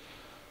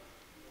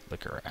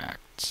 Liquor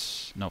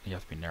Act. Nope, you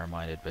have to be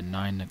narrow-minded.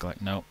 Benign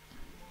neglect, nope.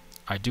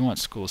 I do want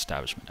School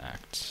Establishment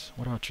Act.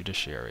 What about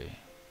Judiciary?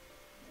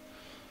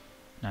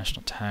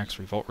 National tax,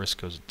 revolt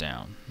risk goes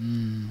down.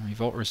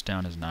 Revolt risk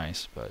down is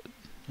nice, but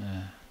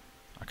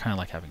I kind of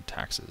like having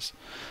taxes.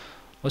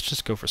 Let's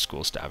just go for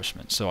school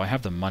establishment. So I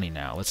have the money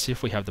now. Let's see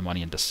if we have the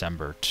money in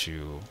December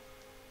to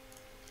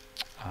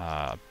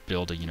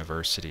build a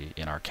university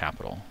in our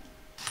capital.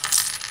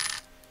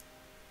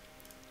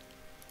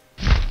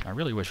 I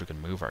really wish we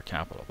could move our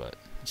capital, but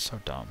it's so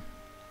dumb.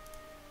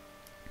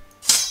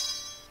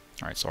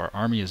 Alright, so our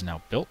army is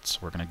now built, so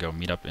we're going to go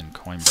meet up in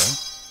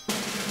Coimbra.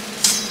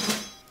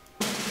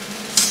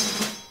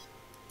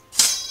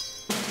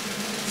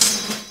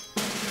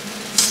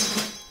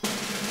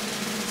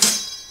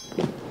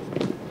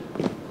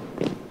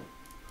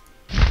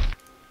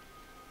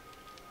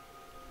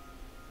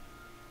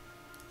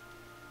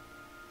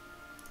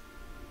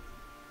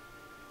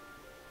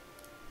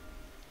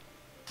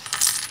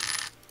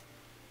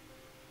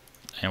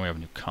 And we have a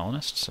new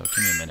colonist, so give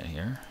me a minute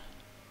here.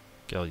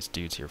 Get all these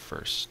dudes here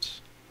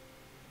first.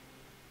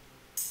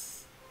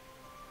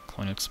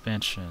 Colonial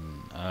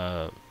expansion,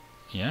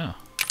 yeah.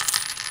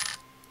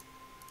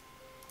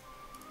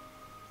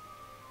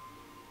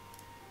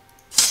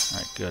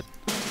 Alright, good.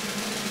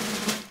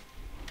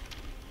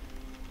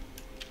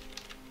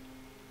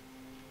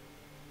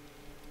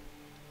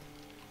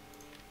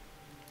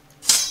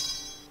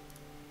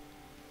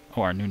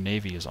 Oh, our new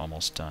navy is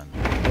almost done.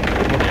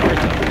 Oh, they are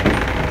done.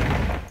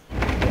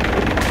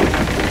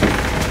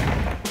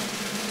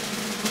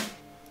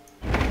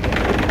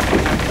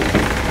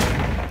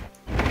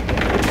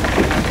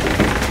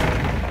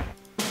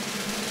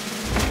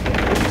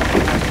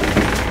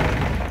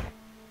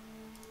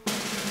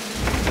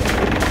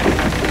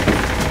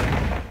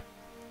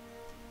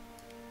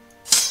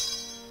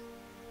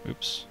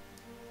 Oops.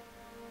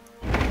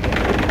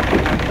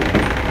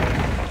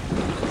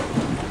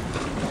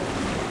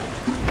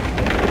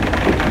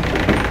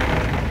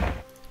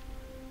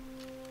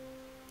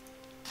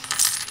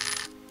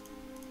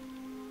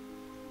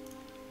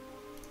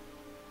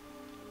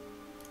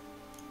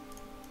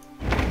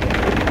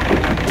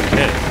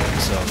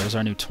 So there's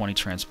our new 20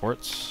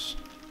 transports.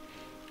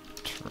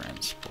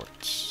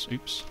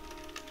 Oops.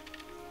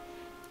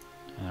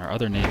 And our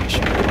other navy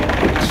should be called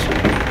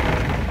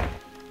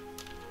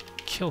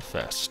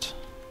Killfest.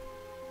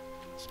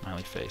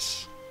 Smiley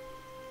face.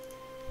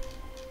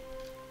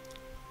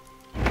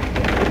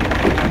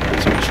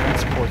 Alright, so our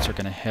transports are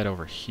going to head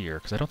over here,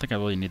 because I don't think I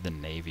really need the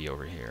navy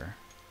over here.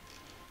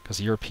 Because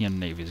the European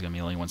navy is going to be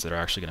the only ones that are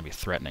actually going to be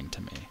threatening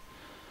to me.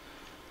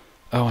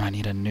 Oh, and I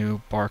need a new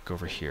bark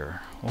over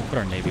here. We'll put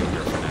our navy over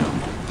here for now.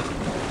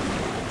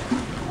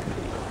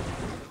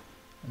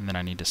 And then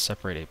I need to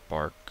separate a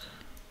bark.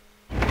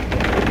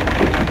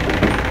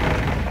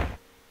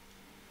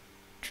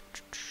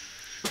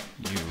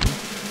 You.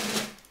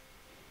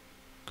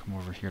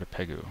 here to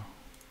Pegu.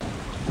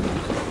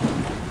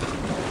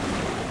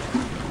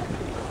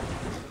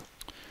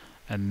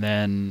 And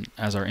then,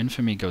 as our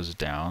infamy goes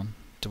down,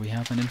 do we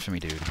have an infamy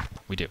dude?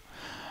 We do.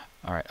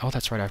 Alright, oh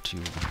that's right, I have to...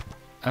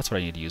 That's what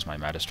I need to use my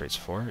magistrates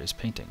for, is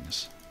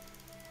paintings.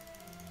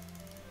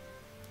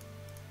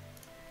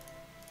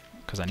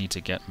 Because I need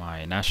to get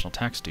my national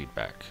tax dude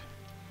back.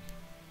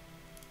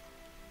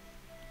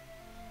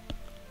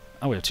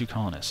 Oh, we have 2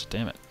 colonists.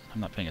 Damn it,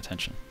 I'm not paying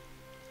attention.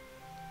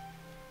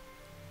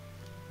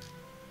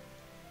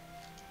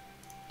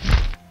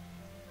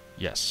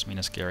 Yes,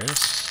 Minas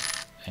Geraes.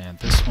 And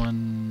this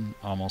one,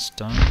 almost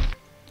done.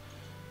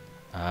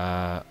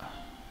 I'll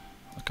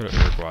go to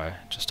Uruguay,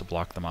 just to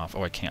block them off.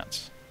 Oh, I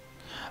can't.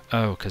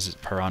 Oh, because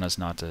Parana's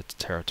not a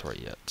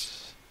territory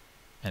yet.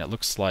 And it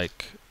looks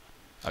like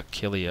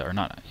Aquileia, or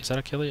not, is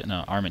that Aquileia?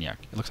 No, Armagnac.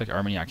 It looks like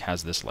Armagnac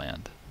has this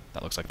land.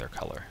 That looks like their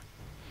color.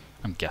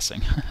 I'm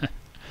guessing.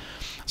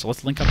 So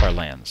let's link up our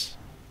lands.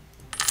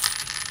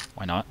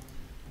 Why not?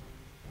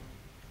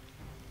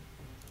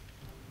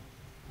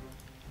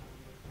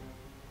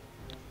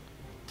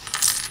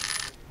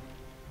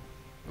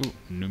 Ooh,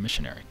 new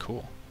missionary,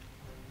 cool.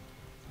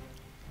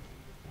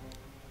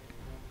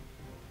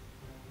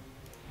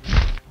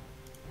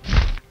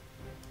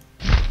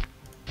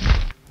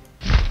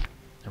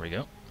 There we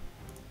go.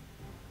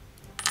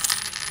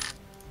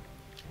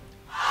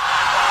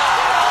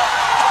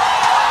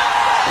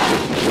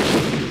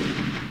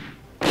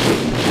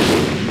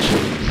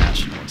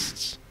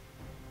 Nationalists.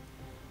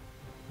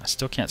 I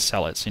still can't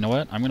sell it, so you know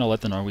what? I'm going to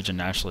let the Norwegian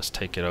nationalists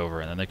take it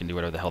over, and then they can do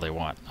whatever the hell they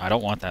want. I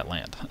don't want that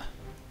land.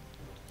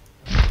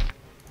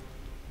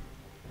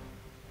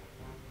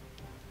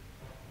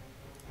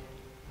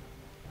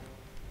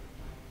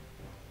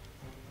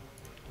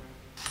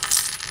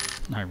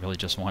 I really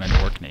just wanted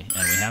Orkney,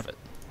 and we have it.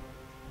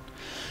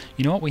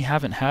 You know what we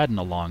haven't had in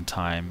a long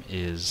time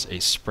is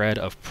a spread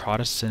of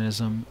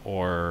Protestantism,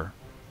 or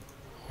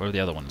what are the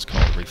other ones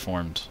called?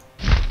 Reformed,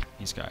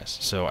 these guys.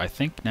 So I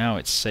think now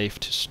it's safe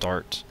to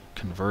start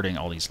converting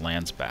all these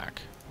lands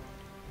back.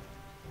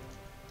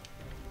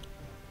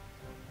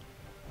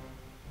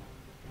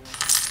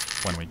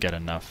 When we get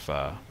enough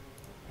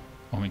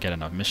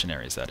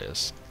missionaries, that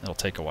is. It'll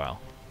take a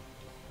while.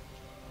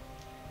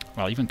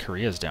 Well, even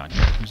Korea's down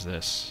here. Who's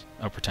this?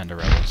 Oh, Pretender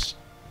Rebels.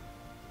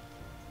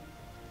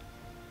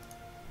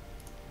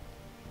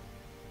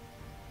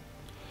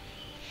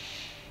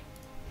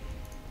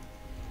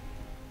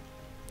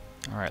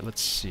 Alright, let's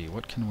see.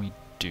 What can we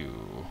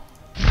do?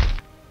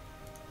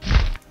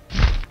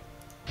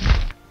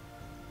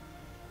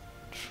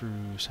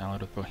 Truce,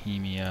 allied with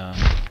Bohemia.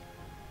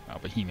 Oh,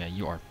 Bohemia,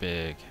 you are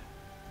big.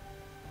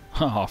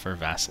 Offer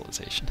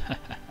vassalization.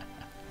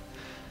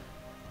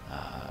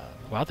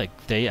 Wow,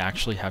 they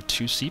actually have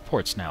 2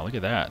 seaports now. Look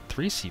at that.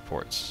 3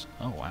 seaports.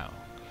 Oh, wow.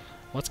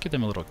 Let's give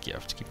them a little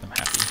gift. Keep them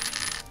happy.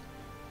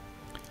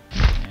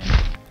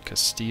 And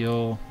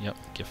Castile. Yep,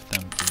 gift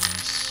them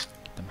these.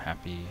 Keep them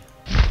happy.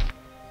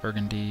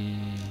 Burgundy.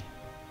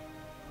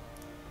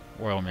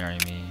 Royal marry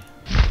me.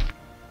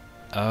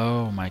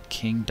 Oh, my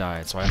king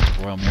died, so I have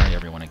to royal marry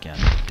everyone again.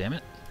 Damn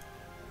it.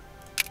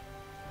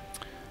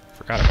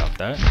 Forgot about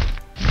that.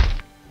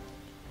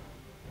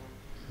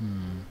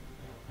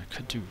 I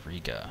could do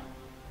Riga.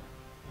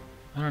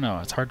 I don't know,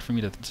 it's hard for me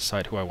to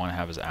decide who I want to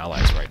have as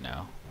allies right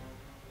now.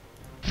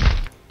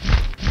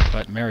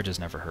 But marriages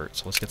never hurt,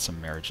 so let's get some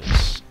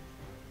marriages.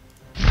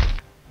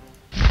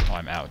 Oh,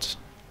 I'm out.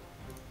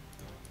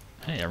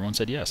 Hey, everyone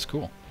said yes,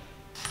 cool.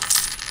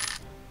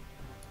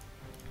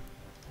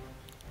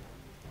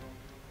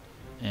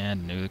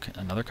 And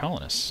another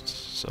colonist.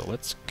 So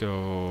let's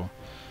go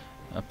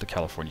up the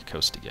California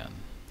coast again.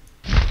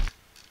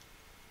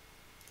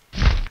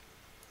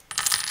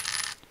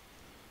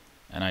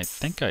 And I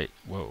think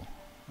whoa.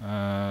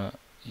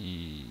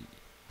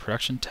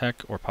 Production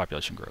tech or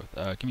population growth?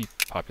 Give me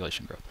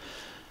population growth.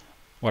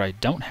 What I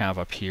don't have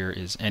up here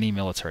is any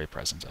military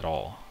presence at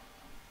all.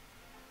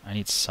 I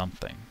need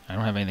something. I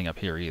don't have anything up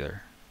here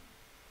either.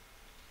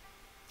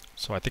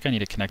 So I think I need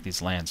to connect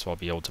these lands so I'll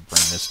be able to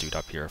bring this dude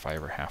up here if I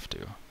ever have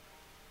to.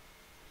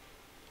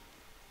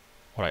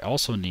 What I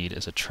also need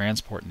is a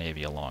transport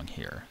navy along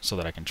here so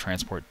that I can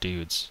transport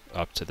dudes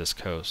up to this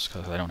coast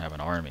because I don't have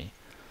an army.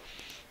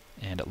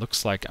 And it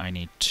looks like I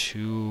need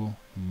 2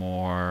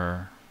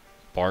 more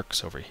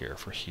barks over here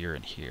for here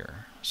and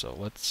here. So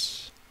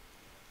let's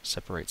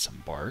separate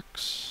some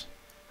barks.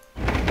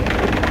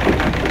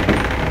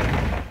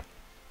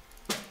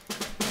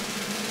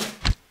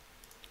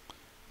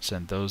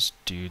 Send those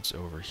dudes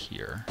over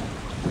here.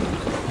 And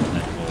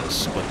then we'll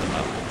split them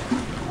up.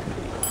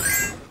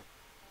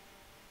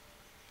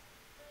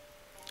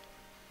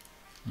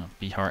 Oh,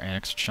 Bihar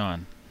annexed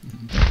Shan.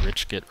 The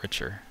rich get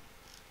richer.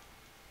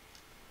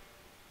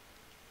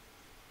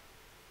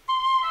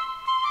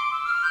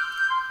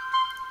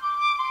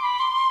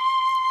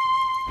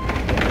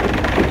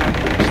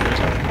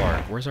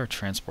 Where's our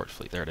transport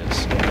fleet? There it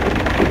is.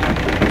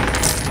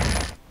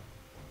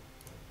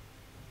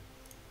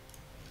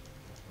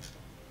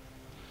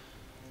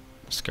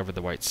 Discovered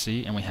the White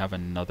Sea, and we have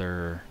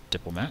another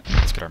diplomat.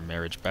 Let's get our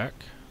marriage back.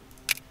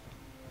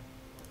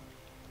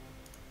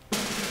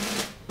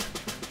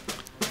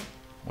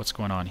 What's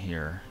going on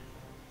here?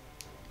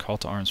 Call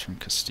to arms from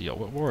Castile.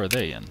 What war are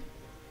they in?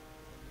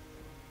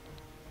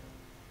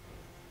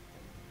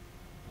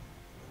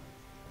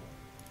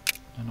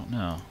 I don't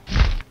know.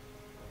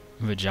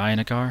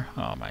 Vijayanagar?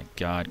 Oh my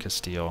god,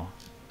 Castile.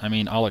 I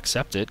mean, I'll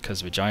accept it,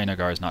 because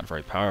Vijayanagar is not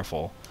very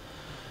powerful.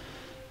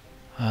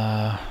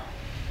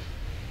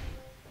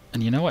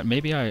 And you know what?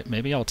 Maybe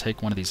I'll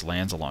take one of these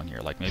lands along here.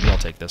 Like, maybe I'll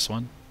take this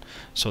one,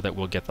 so that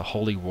we'll get the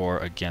Holy War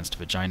against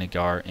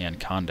Vijayanagar and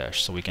Khandesh,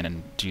 so we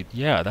can do...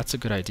 Yeah, that's a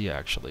good idea,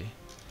 actually.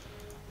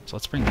 So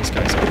let's bring these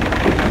guys over.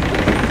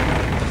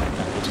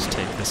 And we'll just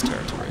take this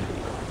territory.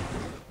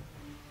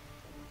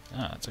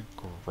 Yeah, that's a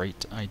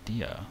great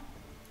idea.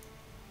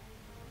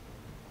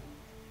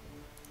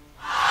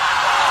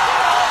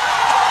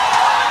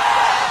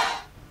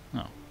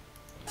 Oh.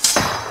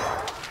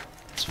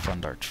 Let's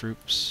fund our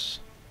troops.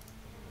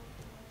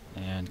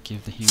 And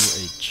give you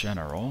a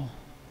general.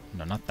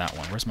 No, not that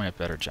one. Where's my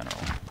better general?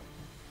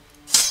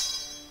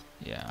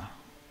 Yeah.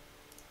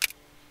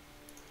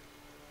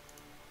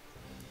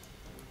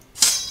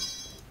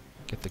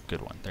 Get the good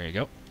one. There you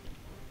go.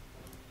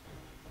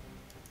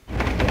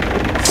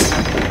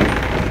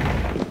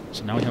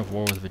 So now we have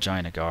war with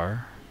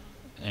Vijayanagar,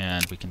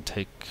 and we can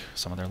take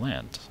some of their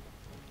land.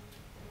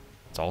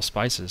 It's all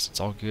spices. It's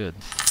all good.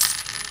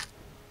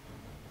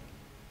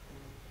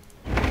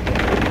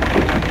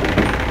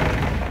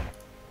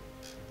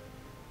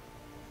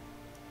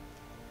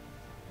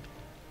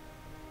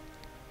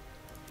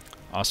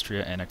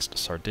 Austria annexed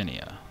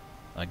Sardinia.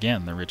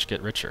 Again, the rich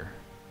get richer.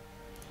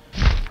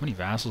 How many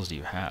vassals do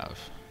you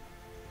have?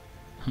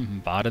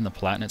 Baden, the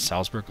Palatinate,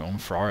 Salzburg,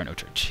 Umfrar, and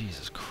Utrecht.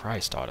 Jesus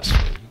Christ,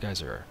 Autosphere. You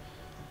guys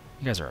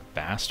are a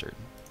bastard.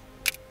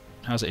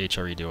 How's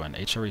HRE doing?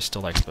 HRE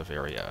still likes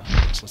Bavaria.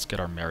 So let's get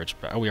our marriage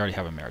back. Oh, we already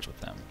have a marriage with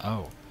them.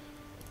 Oh.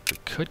 We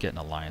could get an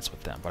alliance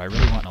with them, but I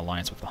really want an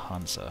alliance with the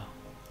Hansa.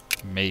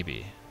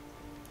 Maybe.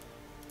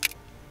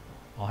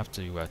 I'll have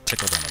to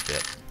tickle them a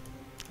bit.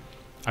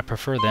 I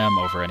prefer them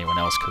over anyone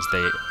else because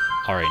they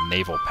are a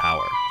naval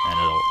power,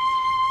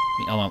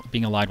 and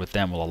being allied with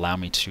them will allow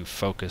me to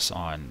focus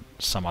on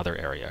some other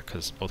area,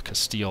 because both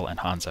Castile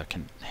and Hansa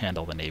can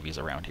handle the navies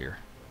around here.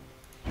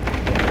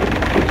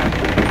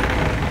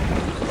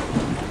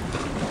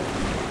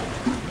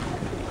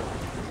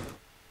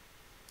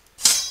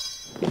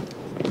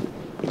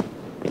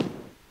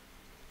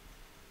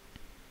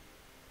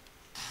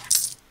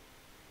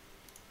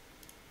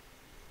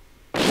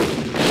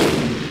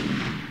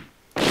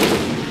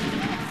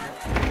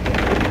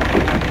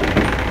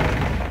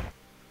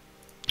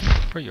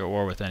 Who are you at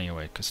war with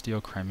anyway?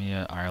 Castile,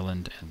 Crimea,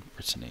 Ireland, and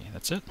Brittany.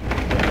 That's it?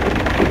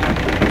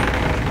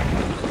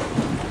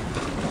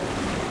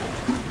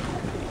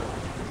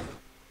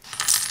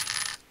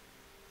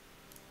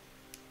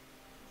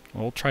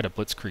 We'll try to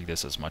blitzkrieg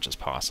this as much as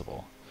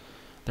possible.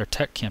 Their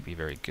tech can't be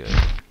very good.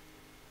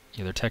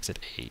 Yeah, their tech's at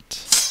 8,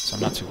 so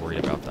I'm not too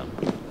worried about them.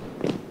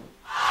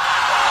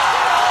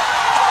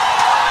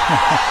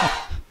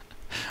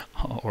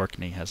 Oh,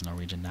 Orkney has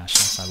Norwegian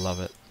nationalists. I love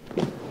it.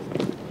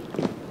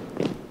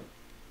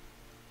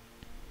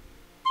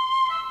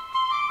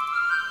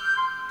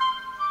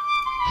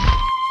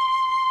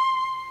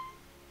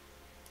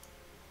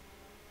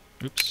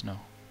 Oops, no.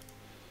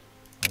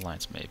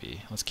 Alliance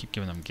maybe. Let's keep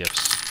giving them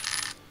gifts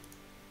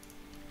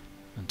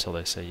until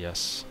they say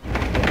yes.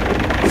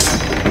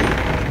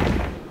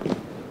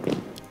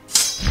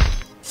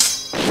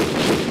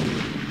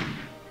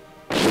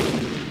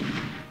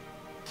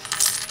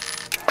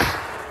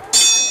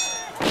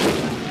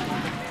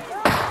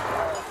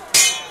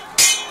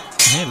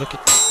 Hey, look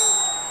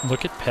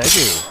at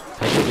Pegu.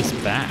 Pegu is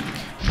back.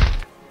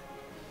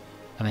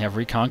 And they have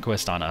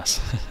Reconquest on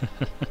us.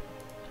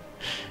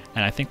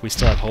 And I think we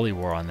still have Holy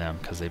War on them,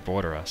 because they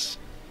border us.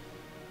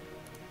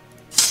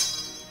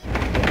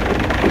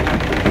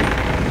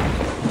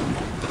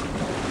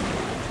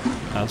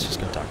 Let's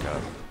just go talk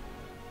up.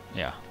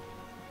 Yeah.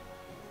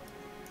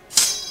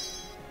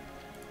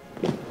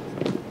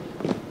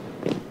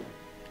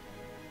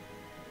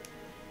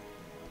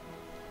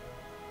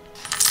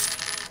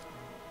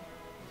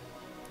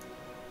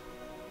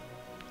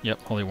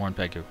 Yep, Holy War and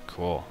Pegu.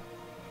 Cool.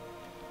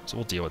 So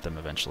we'll deal with them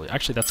eventually.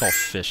 Actually, that's all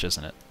fish,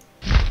 isn't it?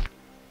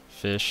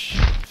 Fish.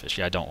 Fish.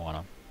 Yeah, I don't want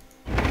them.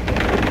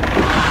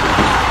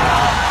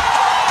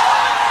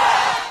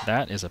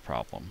 That is a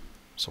problem.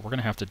 So we're going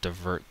to have to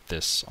divert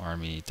this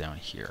army down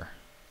here.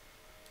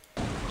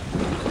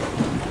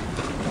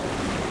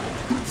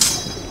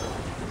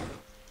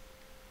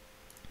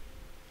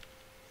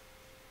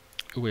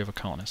 Ooh, we have a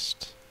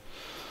colonist.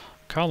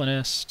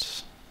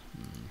 Colonist!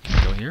 Can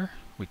we go here?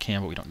 We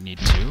can, but we don't need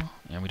to.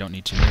 And we don't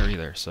need to there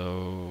either,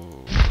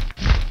 so...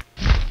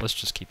 let's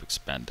just keep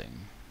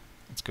expanding.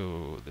 Let's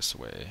go this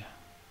way.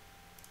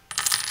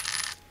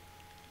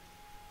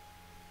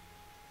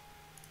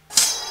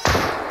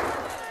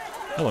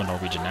 Hello,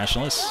 Norwegian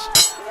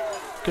nationalists.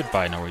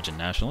 Goodbye, Norwegian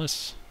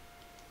nationalists.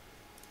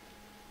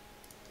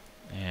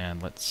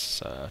 And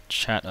let's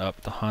chat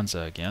up the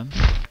Hansa again.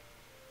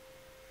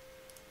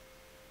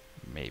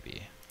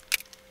 Maybe.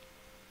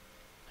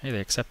 Hey, they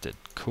accepted.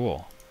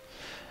 Cool.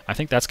 I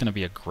think that's going to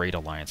be a great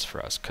alliance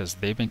for us, because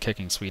they've been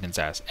kicking Sweden's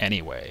ass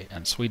anyway,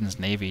 and Sweden's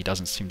navy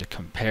doesn't seem to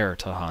compare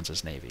to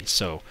Hansa's navy,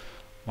 so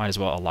might as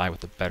well ally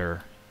with the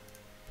better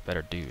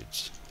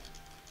dudes.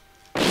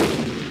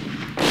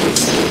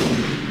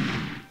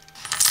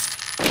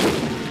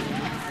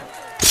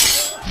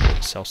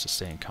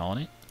 Self-sustaining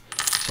colony.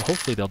 So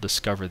hopefully they'll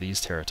discover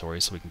these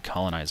territories so we can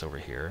colonize over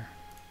here.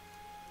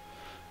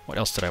 What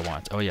else did I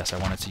want? Oh yes, I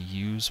wanted to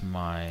use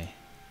my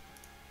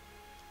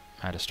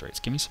magistrates.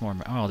 Give me some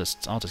more. Oh,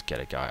 I'll just get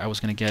a guy. I was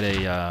gonna get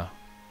a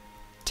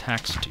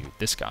tax dude.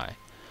 This guy.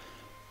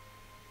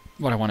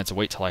 What I wanted to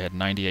wait till I had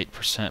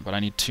 98%, but I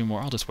need 2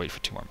 more. I'll just wait for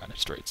 2 more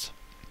magistrates.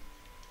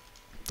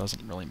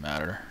 Doesn't really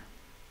matter.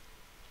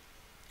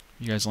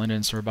 You guys landed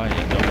in Serbia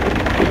yet? Nope.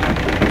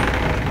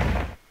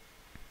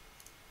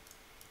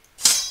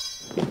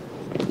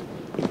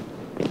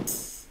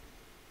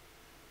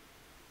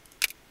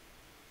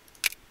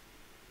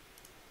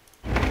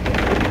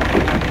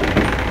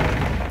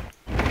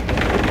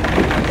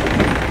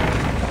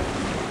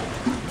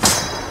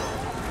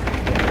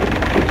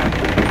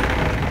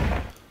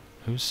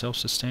 Who's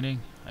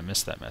self-sustaining? I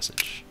missed that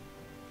message.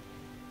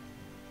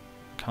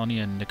 Colony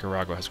in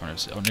Nicaragua has one.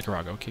 Oh,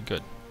 Nicaragua. Okay,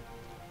 good.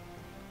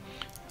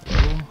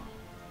 Hello?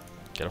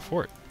 Get a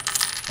fort.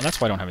 Well, that's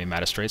why I don't have any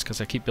magistrates,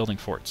 because I keep building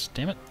forts.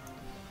 Damn it.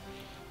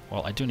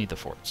 Well, I do need the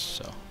forts,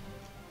 so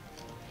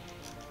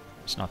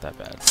it's not that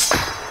bad.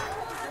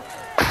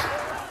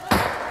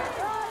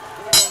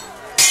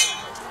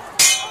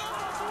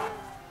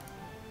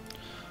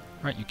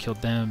 Alright, you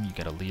killed them. You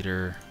get a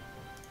leader.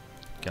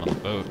 Get on the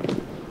boat.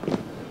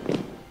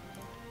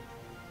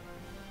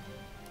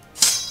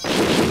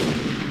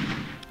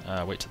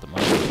 Wait till the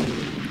moment.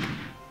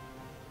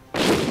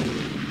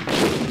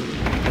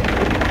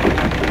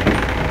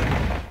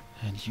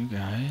 And you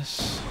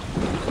guys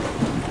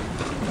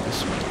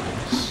this way,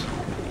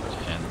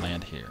 and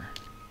land here.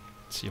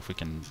 Let's see if we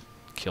can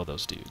kill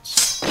those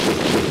dudes.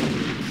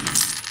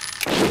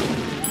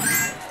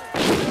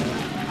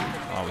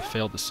 Oh, we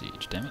failed the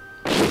siege, damn it.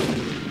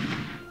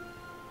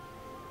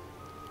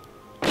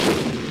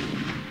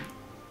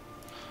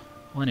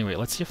 Well, anyway,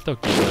 let's see if they'll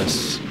give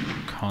us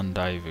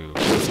Kondaivu.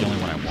 That's the only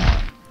one I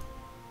want.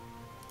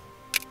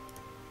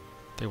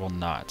 They will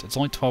not. It's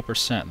only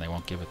 12% and they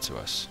won't give it to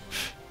us.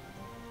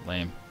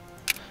 Lame.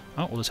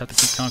 Oh, we'll just have to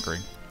keep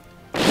conquering.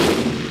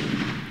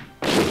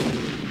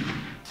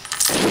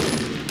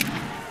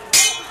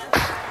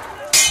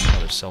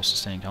 Another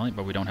self-sustaining colony,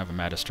 but we don't have a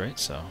magistrate,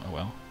 so oh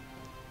well.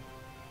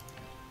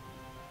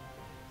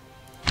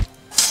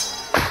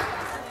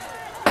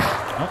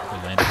 Oh, we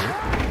landed here.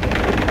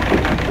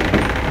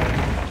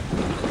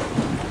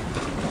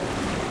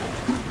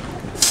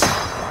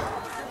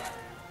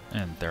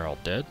 And they're all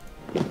dead.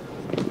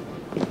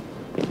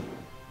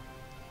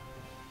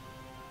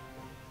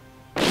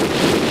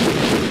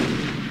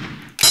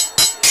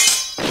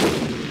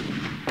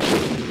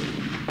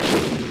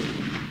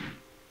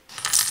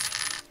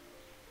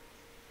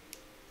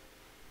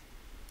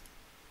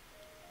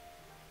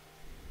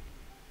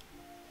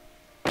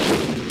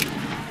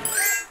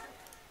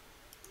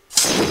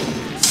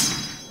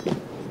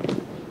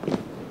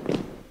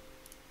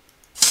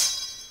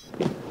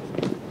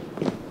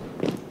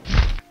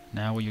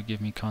 Now will you give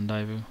me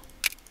Kondaivu?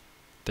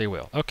 They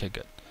will. Okay,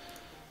 good.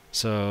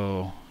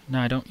 So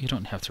no, you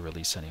don't have to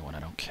release anyone, I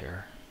don't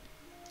care.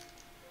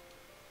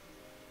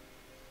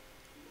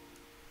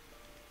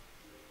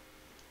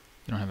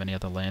 You don't have any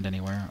other land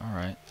anywhere?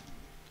 Alright.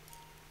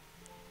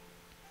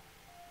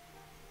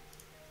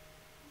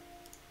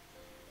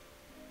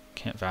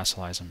 Can't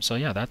vassalize them. So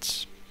yeah,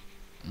 that's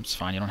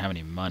fine. You don't have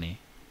any money.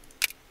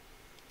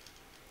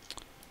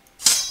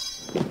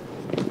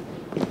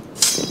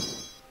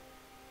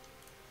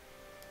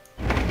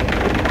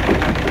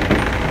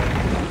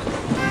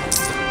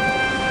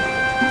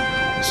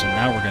 So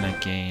now we're going to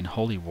gain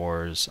holy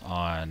wars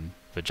on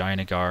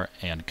Vijayanagar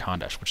and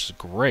Khandesh, which is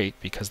great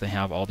because they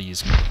have all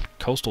these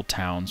coastal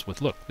towns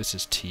with, look, this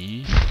is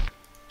tea,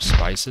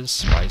 spices,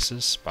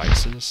 spices,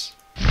 spices,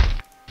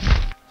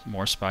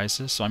 more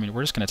spices. So I mean,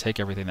 we're just going to take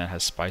everything that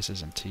has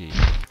spices and tea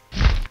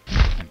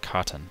and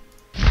cotton,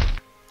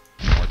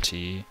 more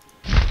tea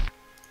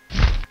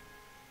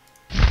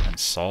and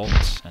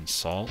salt and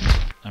salt.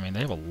 I mean,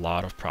 they have a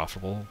lot of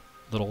profitable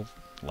little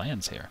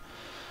lands here.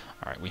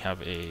 All right, we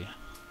have a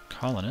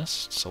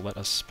colonist, so let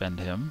us spend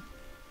him.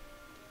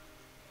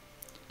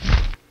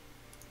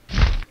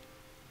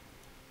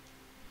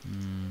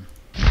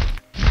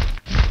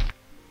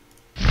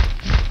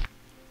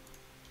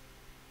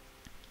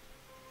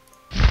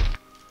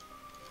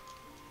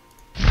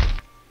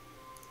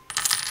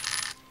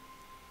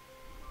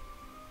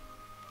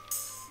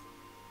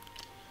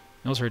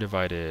 Military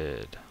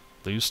divided.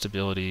 Lose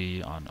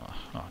stability on...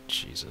 oh,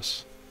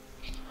 Jesus.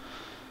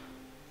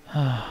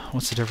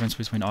 What's the difference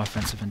between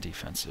offensive and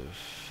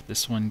defensive?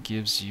 This one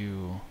gives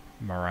you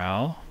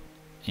morale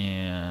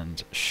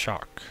and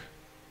shock.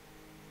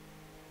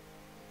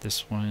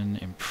 This one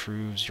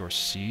improves your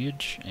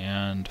siege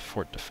and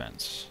fort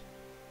defense.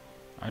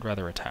 I'd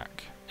rather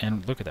attack.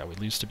 And look at that, we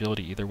lose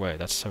stability either way.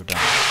 That's so dumb.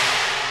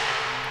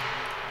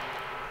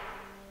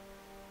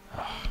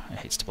 Oh, I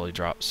hate stability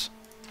drops.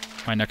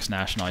 My next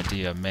national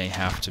idea may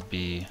have to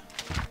be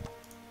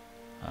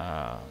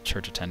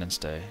Church Attendance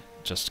Day,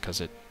 just because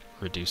it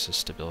reduces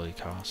stability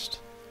cost.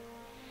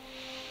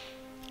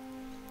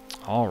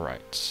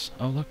 Alright.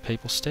 Oh look,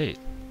 Papal State.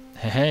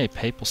 Hey,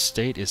 Papal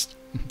State is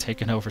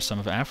taking over some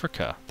of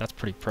Africa. That's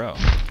pretty pro.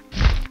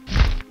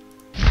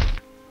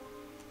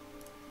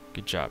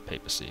 Good job,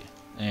 Papacy.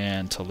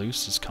 And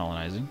Toulouse is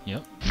colonizing.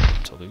 Yep,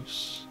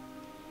 Toulouse.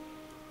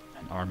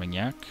 And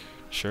Armagnac.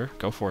 Sure,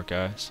 go for it,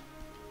 guys.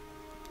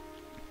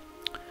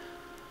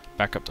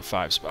 Back up to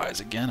 5 spies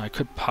again. I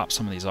could pop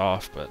some of these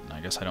off, but I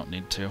guess I don't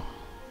need to.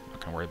 I'm not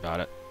gonna worry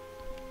about it.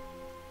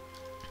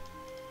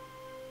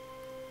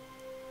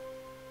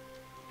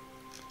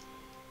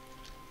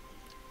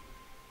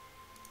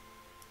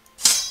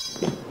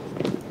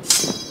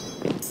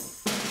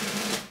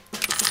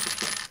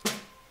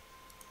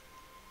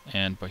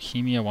 And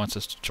Bohemia wants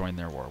us to join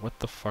their war. What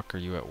the fuck are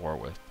you at war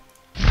with?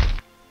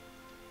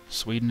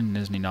 Sweden,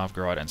 Nizhny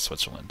Novgorod, and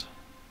Switzerland.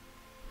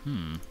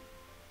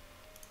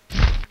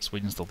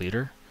 Sweden's the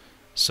leader.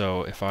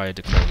 So if I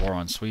declare war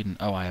on Sweden,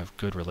 oh, I have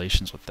good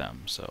relations with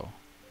them, so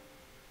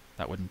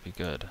that wouldn't be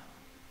good.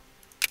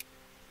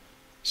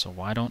 So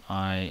why don't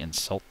I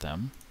insult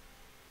them,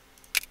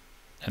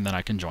 and then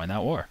I can join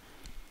that war.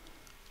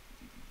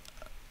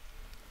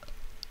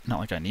 Not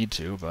like I need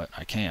to, but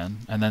I can.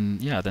 And then,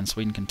 yeah, then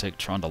Sweden can take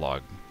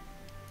Trondelag.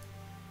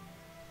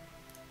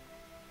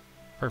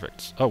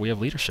 Perfect. Oh, we have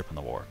leadership in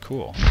the war.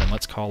 Cool. Then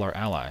let's call our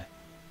ally.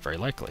 Very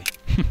likely.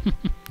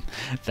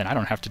 Then I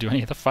don't have to do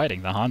any of the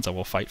fighting. The Hansa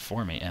will fight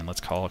for me. And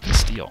let's call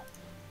Castile.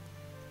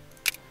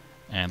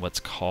 And let's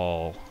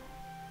call...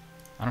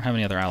 I don't have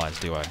any other allies,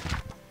 do I?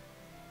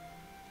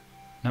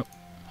 Nope.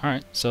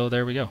 Alright, so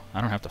there we go.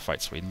 I don't have to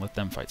fight Sweden. Let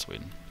them fight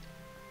Sweden.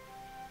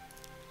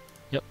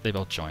 Yep, they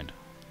both joined.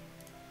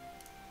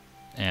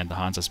 And the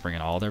Hansa's bringing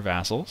all their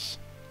vassals,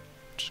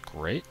 which is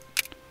great.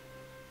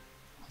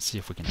 Let's see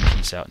if we can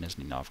peace out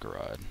Nizhny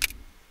Novgorod.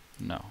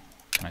 No.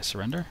 Can I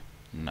surrender?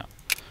 No.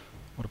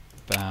 What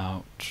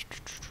about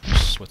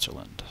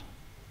Switzerland?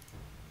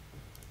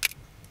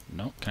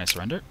 No. Can I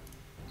surrender?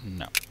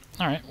 No.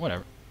 Alright,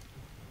 whatever.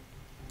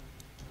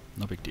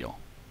 No big deal.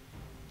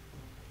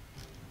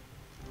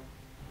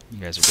 You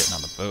guys are getting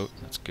on the boat.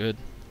 That's good.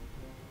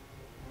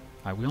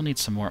 I will need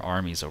some more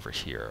armies over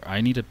here.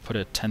 I need to put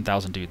a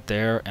 10,000 dude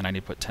there, and I need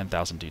to put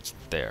 10,000 dudes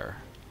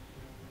there.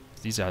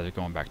 These guys are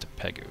going back to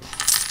Pegu.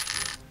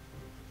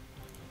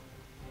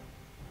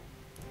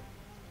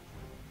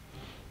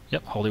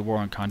 Yep, Holy War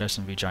on Kondes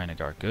and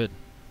Vijayanagar. Good.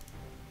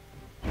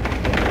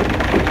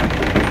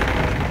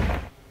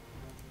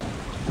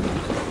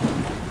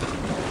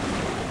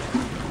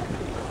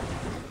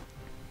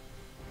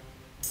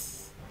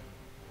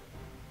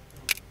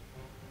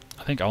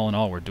 I think all in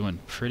all we're doing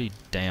pretty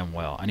damn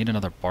well. I need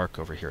another bark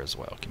over here as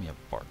well. Give me a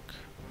bark.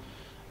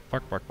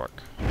 Bark, bark,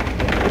 bark.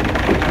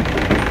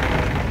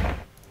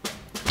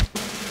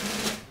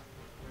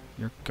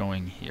 You're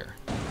going here.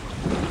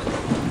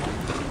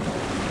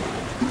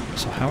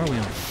 So how are we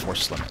on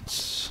force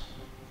limits?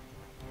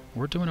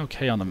 We're doing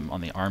okay on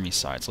the army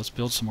side, so let's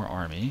build some more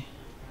army.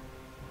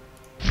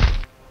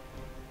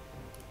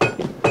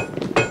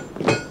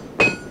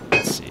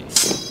 Let's see.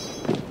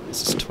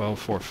 This is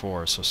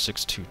 1244, so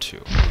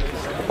 622.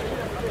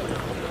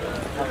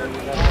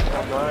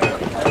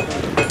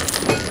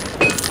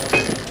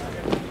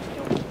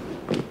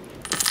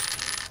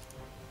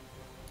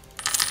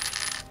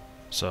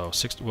 So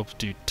we'll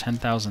do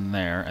 10,000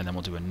 there, and then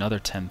we'll do another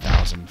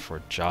 10,000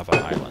 for Java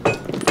Island.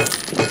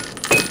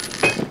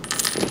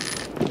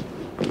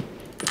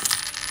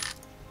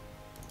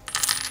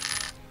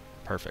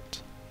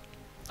 Perfect.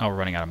 Oh, we're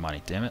running out of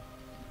money. Damn it.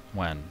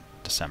 When?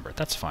 December.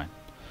 That's fine.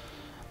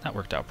 That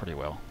worked out pretty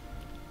well.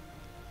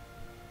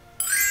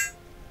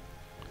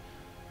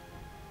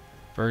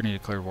 Burgundy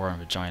declared war on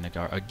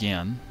Vijayanagar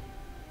again.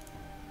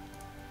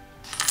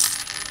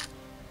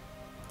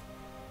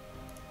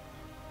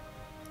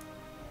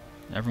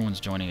 Everyone's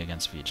joining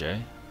against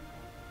Vijay.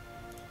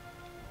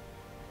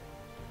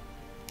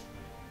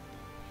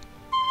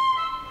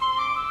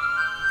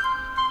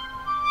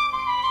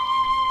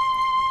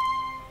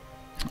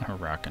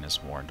 Arakan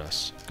has warned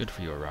us. Good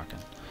for you, Arakan.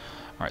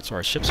 Alright, so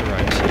our ships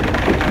arrived here.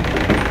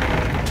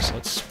 So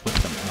let's split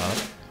them up.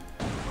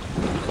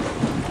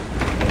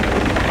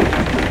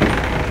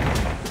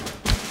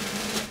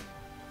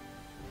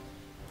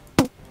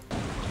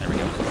 There we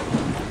go.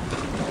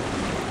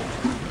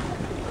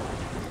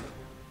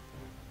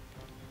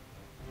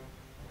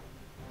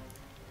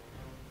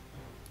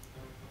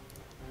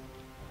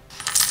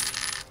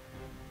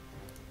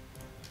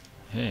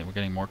 Hey, we're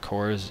getting more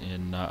cores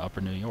in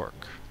Upper New York.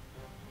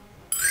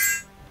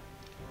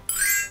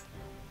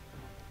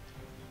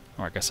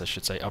 Or I guess I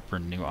should say Upper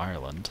New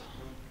Ireland.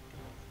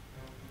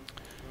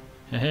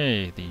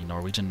 Hey, the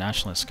Norwegian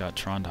nationalists got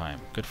Trondheim.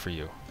 Good for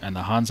you. And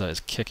the Hansa is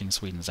kicking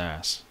Sweden's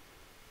ass.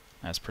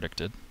 as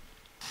predicted.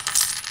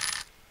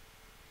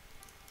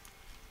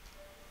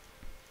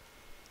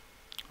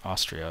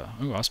 Austria.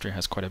 Ooh, Austria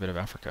has quite a bit of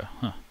Africa.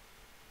 Huh.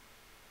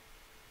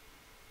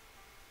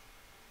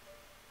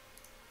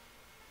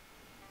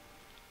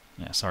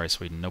 Yeah, sorry,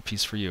 Sweden. No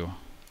peace for you.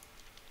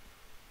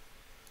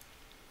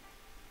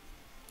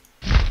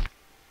 Oh,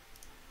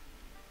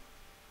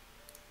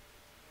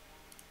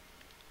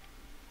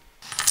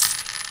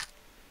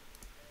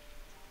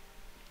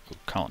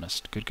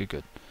 colonist. Good, good,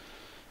 good.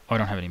 Oh, I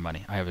don't have any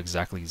money. I have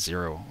exactly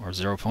 0 or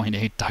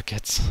 0.8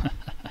 ducats.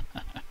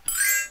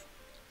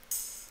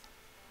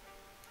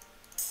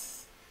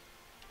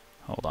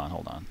 Hold on,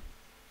 hold on.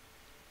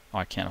 Oh,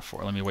 I can't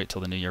afford it. Let me wait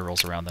till the new year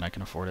rolls around, then I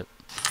can afford it.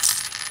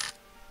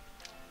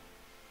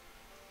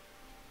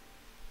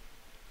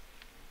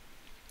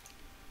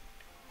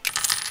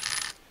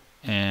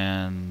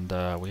 And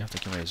we have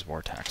to raise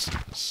war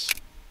taxes.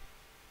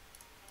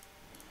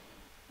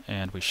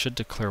 And we should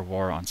declare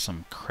war on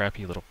some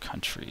crappy little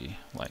country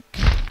like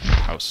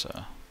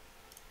Hausa.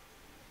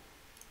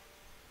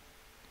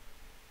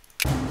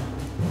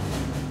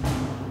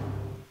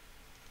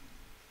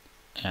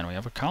 And we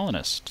have a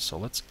colonist, so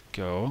let's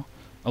go.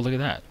 Oh, look at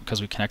that. Because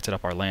we connected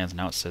up our lands,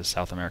 now it says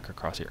South America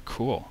across here.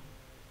 Cool.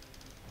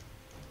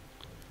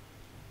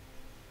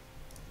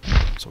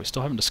 So we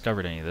still haven't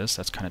discovered any of this.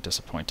 That's kind of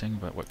disappointing,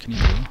 but what can you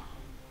do?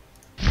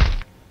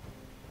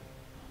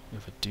 We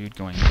have a dude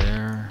going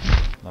there.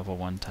 Level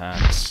 1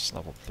 tax,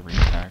 level 3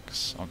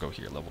 tax. I'll go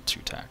here, level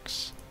 2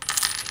 tax.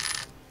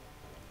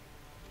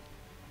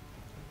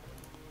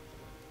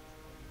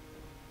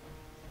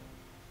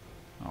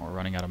 Oh, we're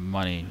running out of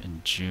money in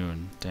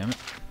June. Damn it.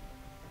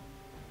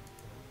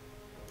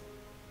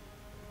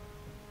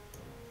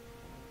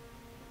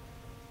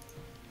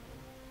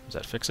 Does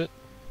that fix it?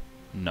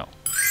 No.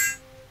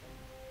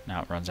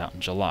 Now it runs out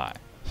in July.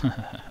 Well,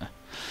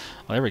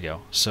 there we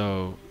go.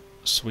 So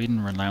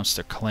Sweden renounced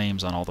their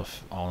claims on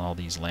all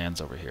these lands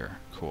over here.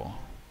 Cool.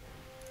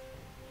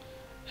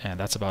 And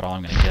that's about all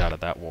I'm going to get out of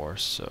that war.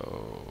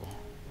 So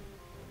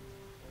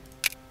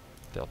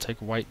they'll take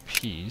white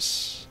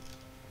peace.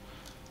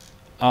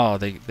 Oh,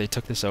 they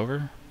took this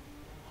over?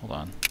 Hold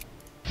on.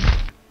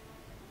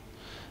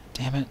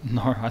 Damn it.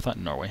 I thought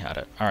Norway had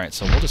it. Alright,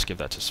 so we'll just give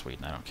that to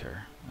Sweden. I don't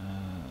care.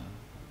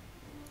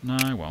 No,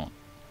 I won't.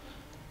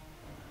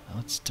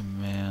 Let's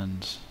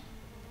demand...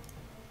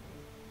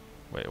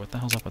 Wait, what the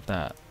hell's up with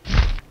that?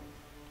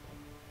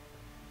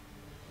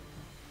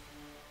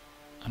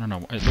 I don't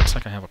know. It looks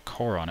like I have a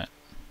core on it.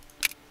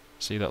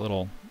 See that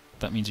little...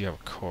 That means you have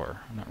a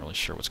core. I'm not really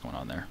sure what's going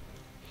on there.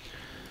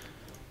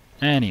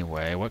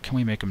 Anyway, what can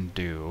we make them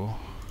do?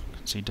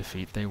 Concede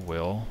defeat, they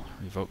will.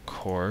 Revoke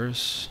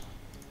cores,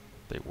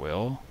 they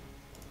will.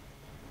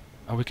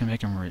 Oh, we can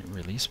make them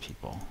release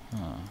people.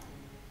 Huh.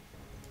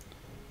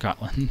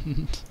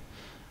 Scotland.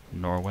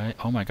 Norway.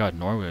 Oh my god,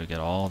 Norway would get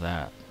all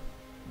that.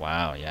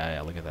 Wow,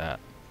 yeah, look at that.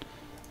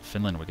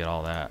 Finland would get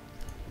all that.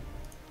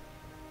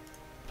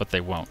 But they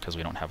won't, because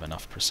we don't have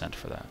enough %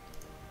 for that.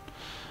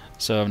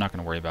 So I'm not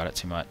going to worry about it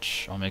too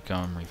much. I'll make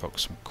them revoke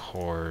some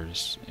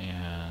cores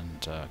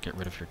and get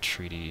rid of your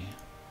treaty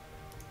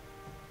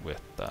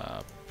with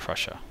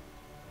Prussia.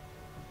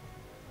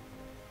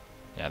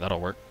 Yeah, that'll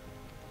work.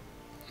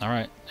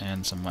 Alright,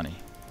 and some money.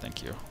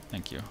 Thank you.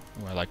 Thank you.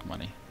 Ooh, I like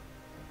money.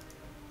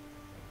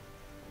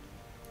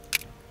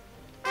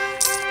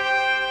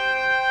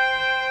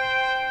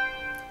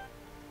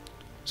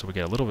 So we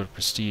get a little bit of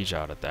prestige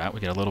out of that, we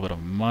get a little bit of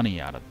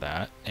money out of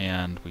that,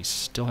 and we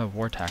still have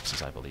war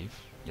taxes, I believe.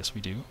 Yes,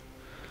 we do.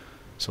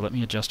 So let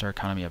me adjust our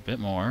economy a bit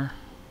more.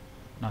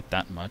 Not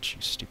that much,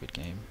 you stupid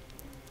game.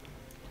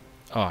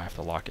 Oh, I have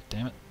to lock it,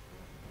 damn it.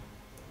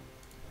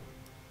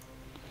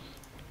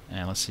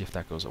 And let's see if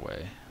that goes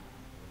away.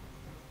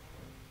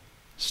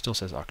 Still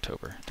says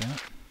October, damn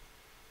it.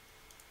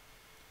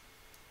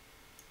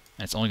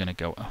 And it's only going to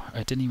go... Oh,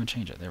 I didn't even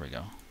change it, there we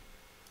go.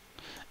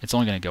 It's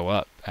only going to go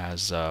up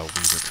as we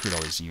recruit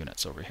all these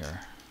units over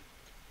here.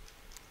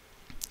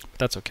 But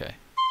that's okay.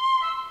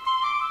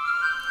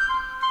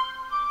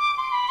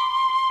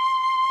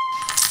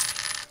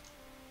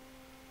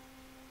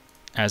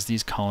 As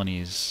these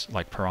colonies,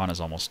 like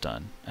Piranha's almost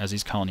done, as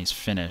these colonies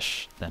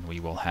finish, then we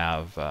will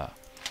have...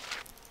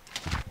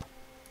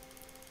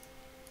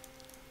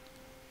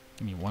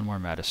 give me one more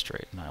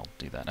magistrate and I'll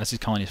do that. As these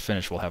colonies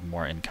finish, we'll have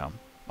more income.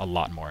 A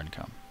lot more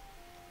income.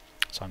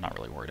 So I'm not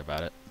really worried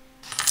about it.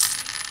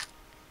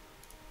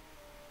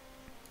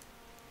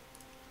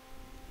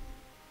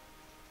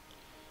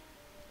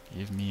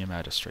 Give me a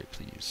magistrate,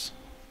 please.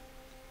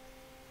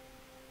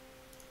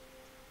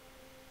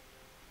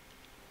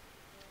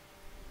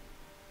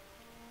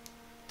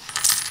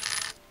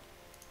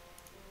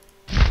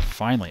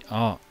 Finally.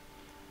 Oh.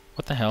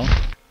 What the hell?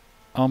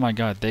 Oh my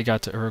god, they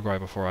got to Uruguay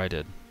before I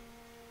did.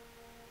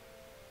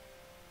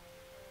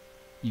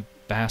 You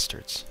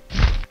bastards.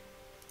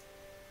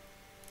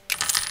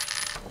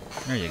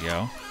 There you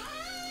go.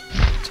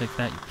 Take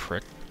that, you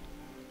prick.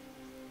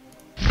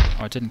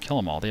 Oh, it didn't kill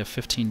them all. They have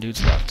 15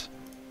 dudes left.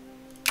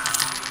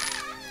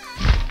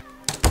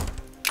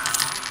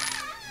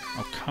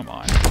 Oh, come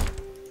on.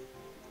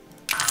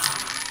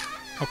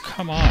 Oh,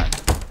 come on.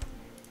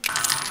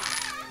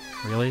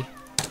 Really?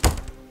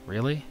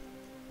 Really?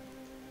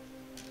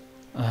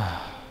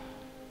 That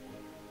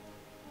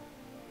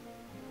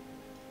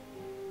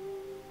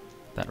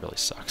really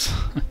sucks.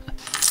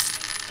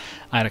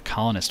 I had a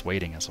colonist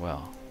waiting as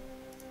well.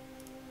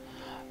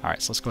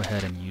 Alright, so let's go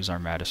ahead and use our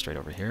magistrate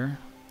over here.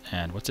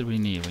 And what did we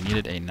need? We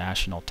needed a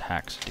national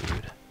tax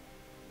dude.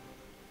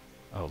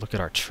 Oh, look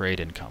at our trade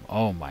income.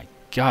 Oh my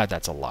god,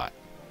 that's a lot.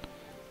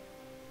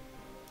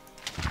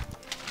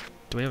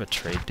 Do we have a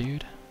trade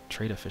dude?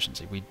 Trade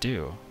efficiency. We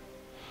do.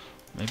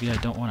 Maybe I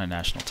don't want a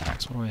national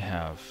tax. What do we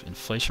have?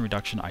 Inflation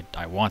reduction,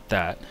 I want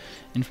that.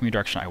 Income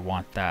reduction, I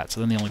want that.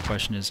 So then the only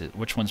question is,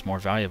 which one's more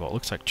valuable? It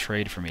looks like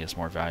trade for me is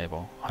more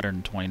valuable.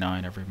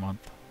 129 every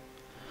month.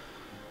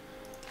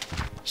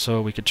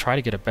 So we could try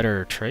to get a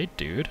better trade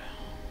dude.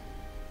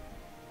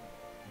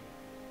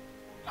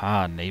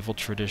 Ah, naval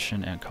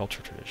tradition and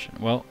culture tradition.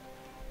 Well,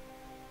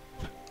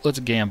 let's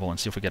gamble and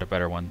see if we get a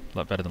better one,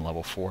 better than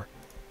level 4.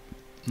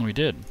 And we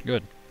did.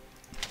 Good.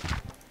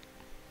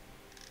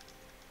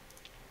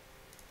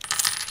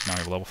 Now we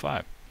have level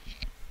 5.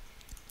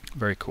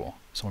 Very cool.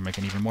 So we're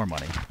making even more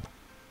money.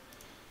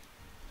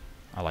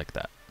 I like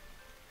that.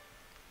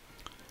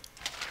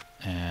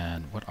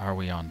 And what are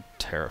we on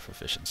tariff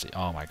efficiency?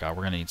 Oh my god,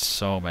 we're going to need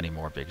so many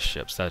more big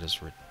ships. That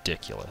is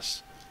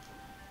ridiculous.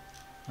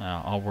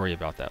 I'll worry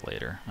about that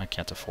later. I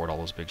can't afford all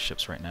those big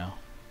ships right now.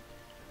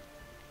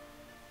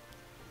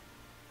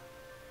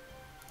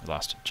 We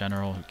lost a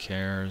general, who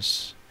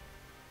cares?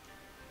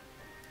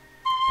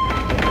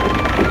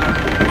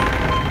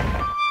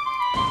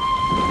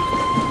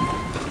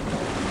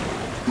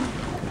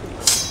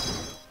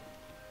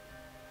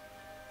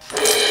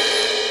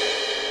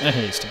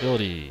 Hey,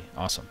 stability.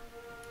 Awesome.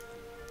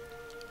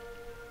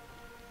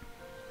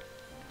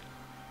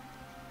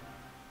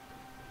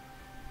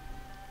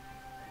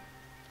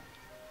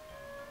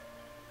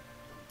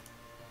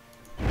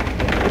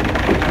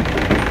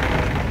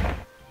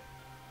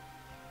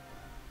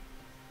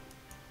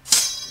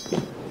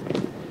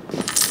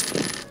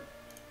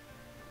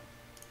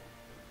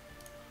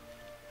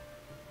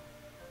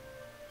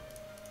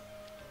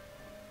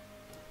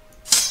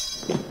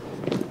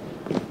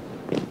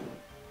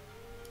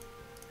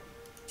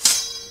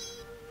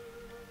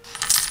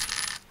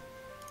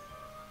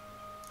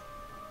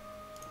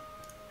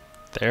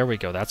 There we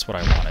go, that's what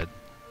I wanted.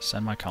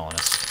 Send my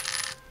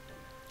colonists.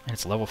 And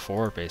it's level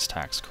 4 base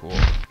tax, cool.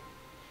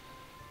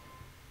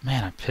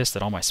 Man, I'm pissed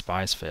that all my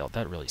spies failed.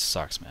 That really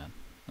sucks, man.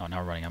 Oh,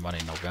 now we're running out of money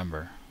in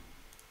November.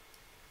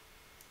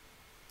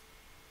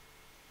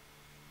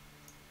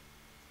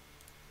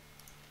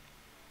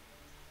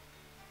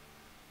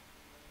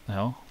 The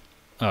hell?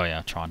 Oh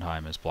yeah,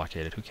 Trondheim is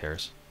blockaded, who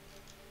cares?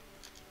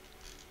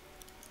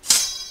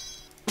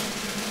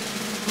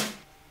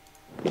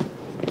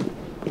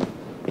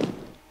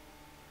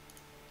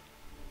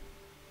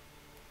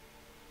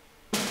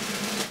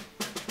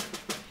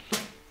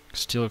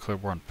 Castile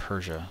declared war on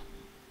Persia.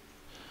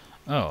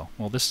 Oh,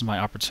 well this is my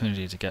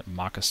opportunity to get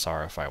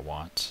Makassar if I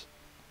want.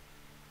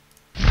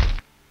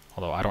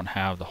 Although I don't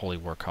have the Holy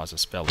War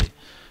Casus Belli.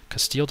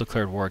 Castile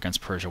declared war against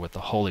Persia with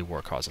the Holy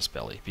War Casus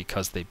Belli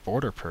because they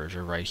border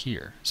Persia right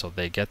here, so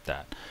they get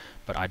that.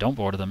 But I don't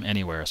border them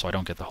anywhere, so I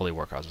don't get the Holy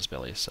War Casus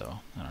Belli,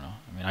 so I don't know.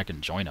 I mean, I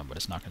can join them, but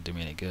it's not going to do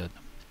me any good.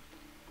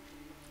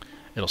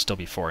 It'll still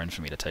be 4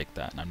 infamy to take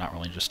that, and I'm not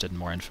really interested in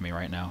more infamy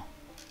right now.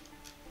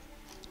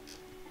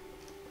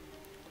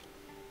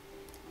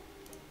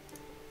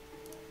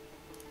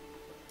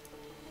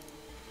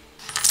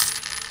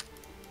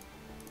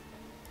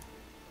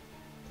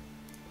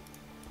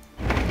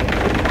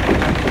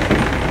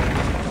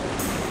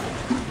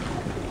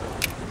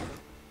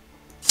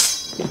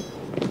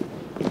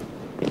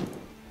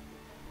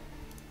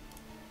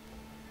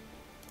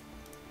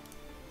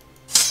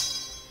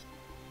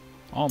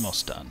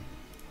 Almost done.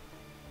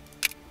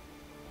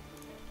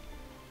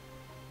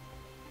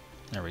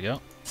 There we go.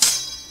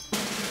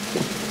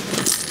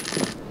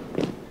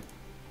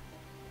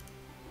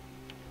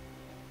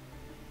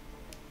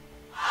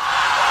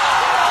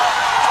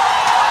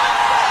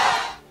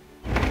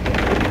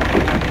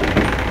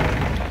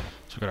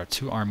 So we've got our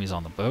 2 armies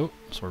on the boat,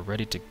 so we're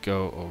ready to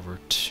go over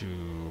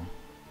to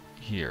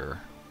here.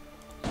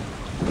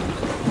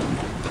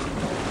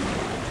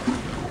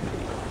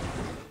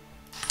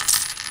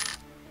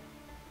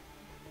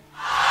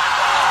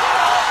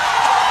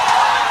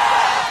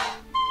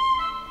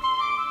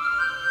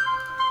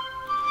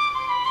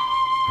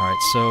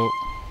 Alright, so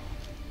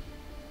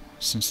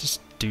since this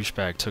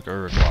douchebag took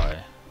Uruguay,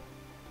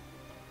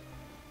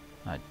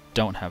 I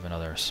don't have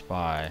another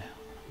spy.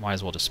 Might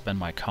as well just spend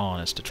my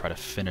colonists to try to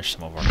finish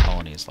some of our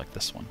colonies like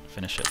this one.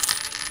 Finish it.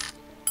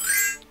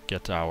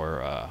 Get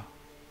our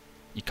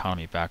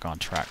economy back on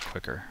track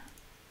quicker.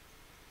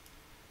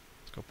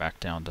 Let's go back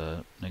down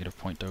to negative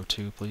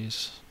 0.02,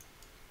 please.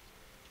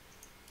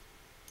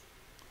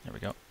 There we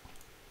go.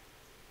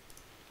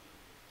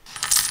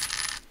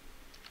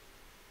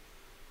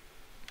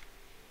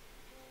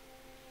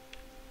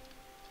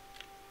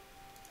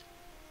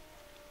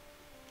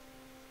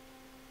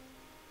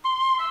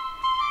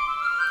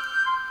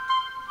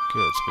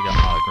 goods. We got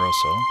Mato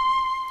Grosso.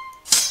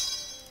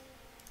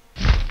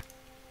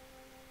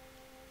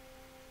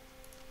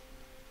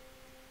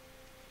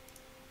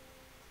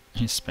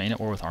 Is Spain at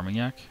war with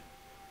Armagnac?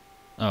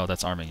 Oh,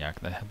 that's Armagnac.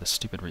 They have this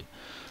stupid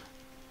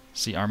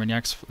See,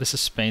 Armagnac's... This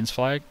is Spain's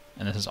flag,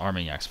 and this is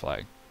Armagnac's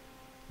flag.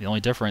 The only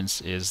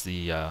difference is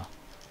the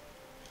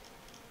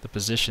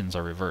positions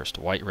are reversed.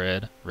 White,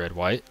 red, red,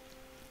 white.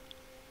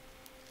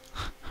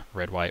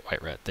 Red, white,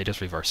 white, red. They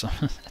just reverse them.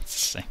 It's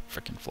the same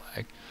freaking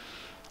flag.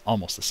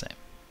 Almost the same.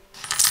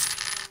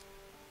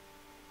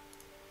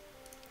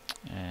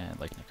 And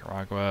Lake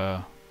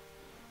Nicaragua.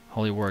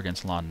 Holy War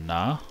against La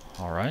Na.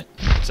 Alright.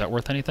 Is that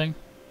worth anything?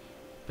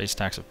 Base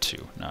tax of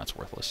 2. No, it's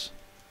worthless.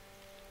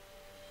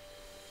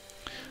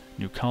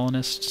 New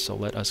colonists, so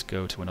let us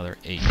go to another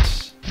 8.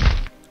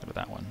 Go to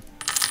that one.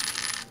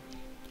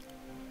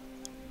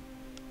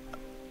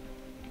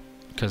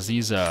 Because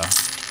these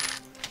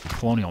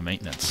colonial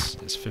maintenance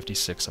is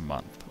 56 a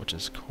month, which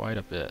is quite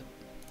a bit.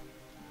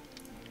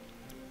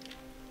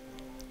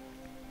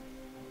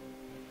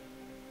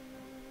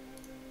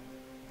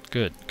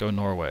 Good. Go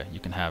Norway.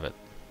 You can have it.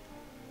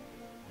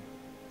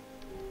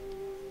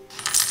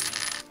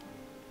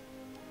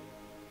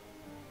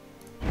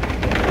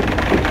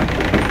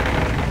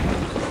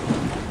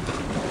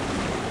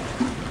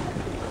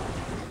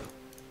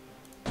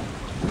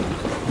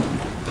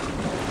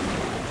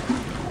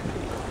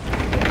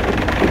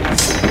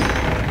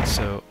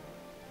 So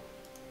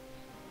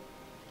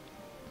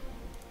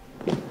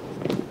we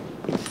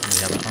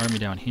have an army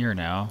down here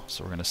now,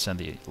 so we're going to send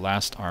the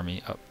last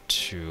army up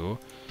to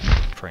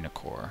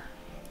Praenicor.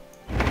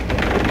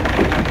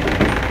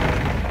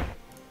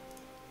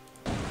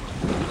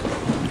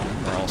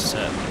 We're all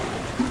set.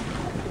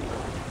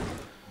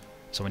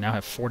 So we now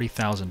have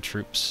 40,000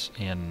 troops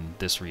in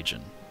this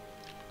region.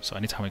 So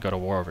anytime we go to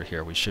war over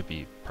here, we should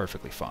be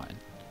perfectly fine.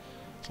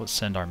 So let's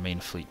send our main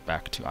fleet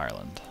back to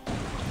Ireland.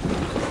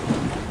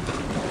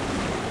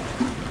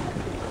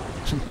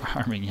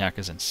 Armagnac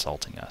is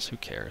insulting us. Who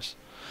cares?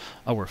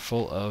 Oh, we're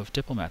full of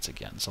diplomats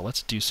again. So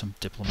let's do some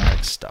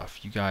diplomatic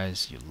stuff. You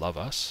guys, you love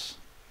us.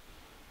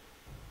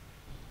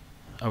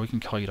 Oh, we can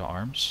call you to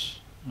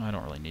arms? I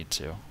don't really need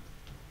to.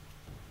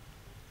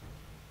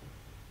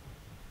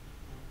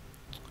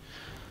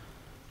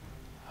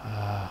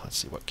 Let's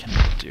see, what can we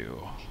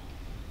do?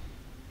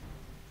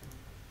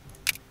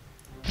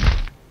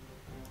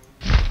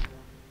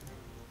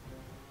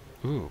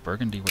 Ooh,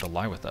 Burgundy would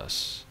ally with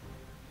us.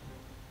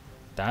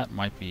 That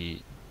might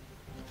be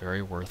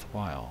very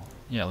worthwhile.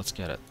 Yeah, let's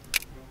get it.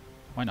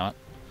 Why not?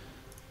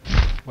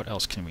 What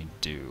else can we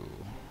do?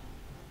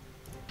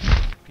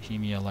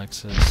 Bohemia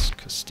likes us.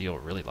 Castile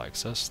really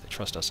likes us. They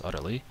trust us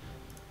utterly.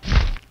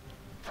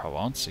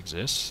 Provence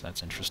exists.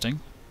 That's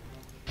interesting.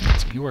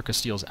 So who are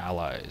Castile's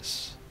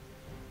allies?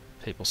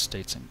 Papal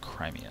States and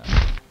Crimea.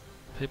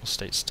 Papal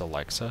State still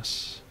likes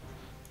us.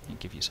 Can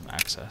give you some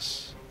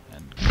access.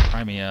 And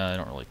Crimea, I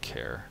don't really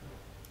care.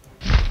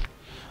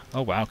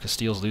 Oh wow,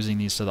 Castile's losing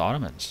these to the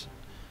Ottomans.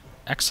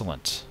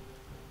 Excellent.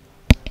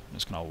 I'm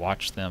just going to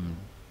watch them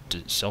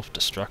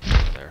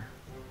self-destruct over there.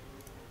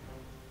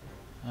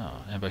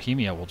 Oh, and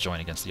Bohemia will join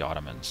against the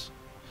Ottomans.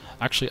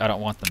 Actually, I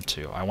don't want them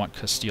to. I want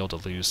Castile to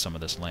lose some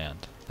of this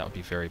land. That would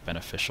be very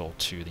beneficial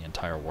to the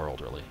entire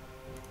world, really.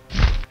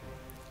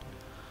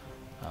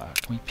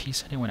 Can we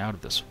piece anyone out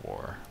of this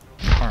war?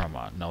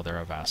 Karaman, no, they're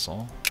a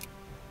vassal.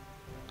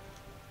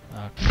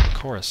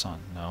 Khorasan,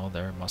 no,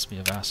 there must be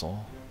a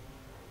vassal.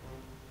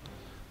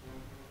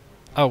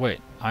 Oh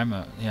wait,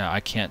 I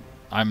can't,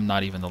 I'm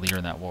not even the leader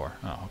in that war.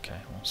 Oh, okay,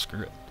 well,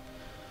 screw it.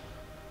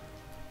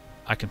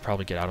 I can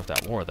probably get out of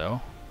that war,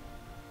 though.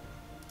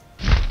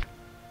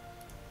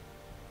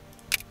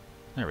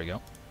 There we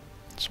go.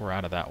 So we're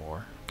out of that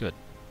war. Good.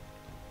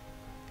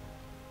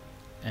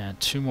 And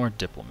 2 more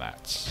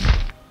diplomats.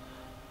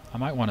 I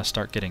might want to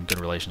start getting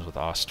good relations with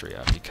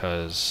Austria,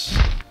 because,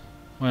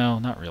 well,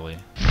 not really.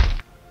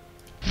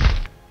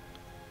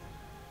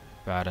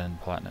 Baden,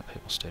 Palatinate,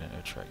 Papal State, and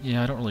Utrecht.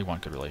 Yeah, I don't really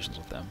want good relations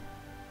with them.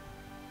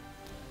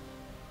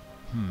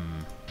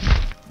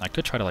 I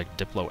could try to, like,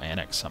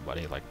 diplo-annex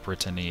somebody, like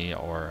Brittany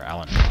or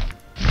Alencon.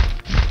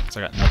 Because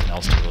I got nothing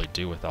else to really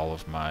do with all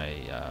of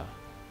my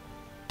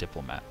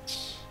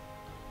diplomats.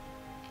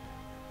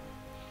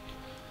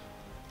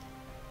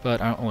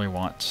 But I don't really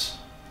want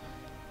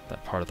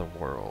that part of the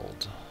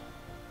world.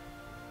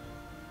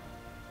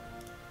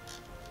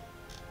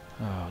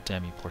 Oh,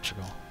 damn you,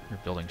 Portugal. You're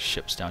building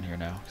ships down here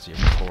now because you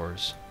have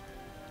cores.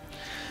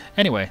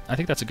 Anyway, I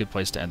think that's a good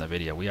place to end the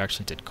video. We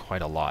actually did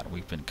quite a lot.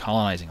 We've been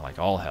colonizing like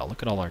all hell.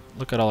 Look at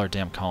all our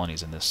damn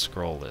colonies in this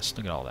scroll list.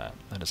 Look at all that.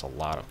 That is a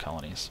lot of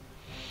colonies.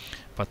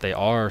 But they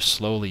are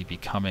slowly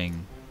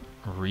becoming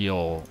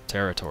real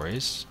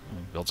territories.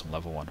 Build some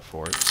level 1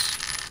 forts.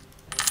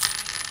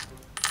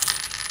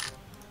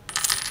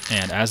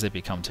 And as they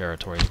become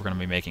territories, we're going to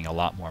be making a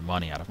lot more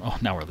money out of them. Oh,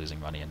 now we're losing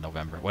money in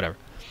November. Whatever.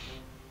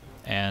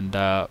 And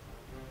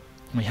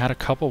we had a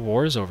couple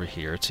wars over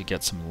here to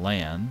get some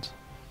land.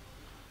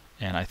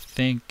 And I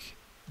think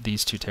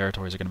these 2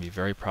 territories are going to be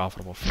very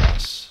profitable for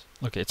us.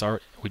 look, it's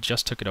already, we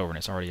just took it over and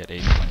it's already at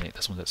 8.8.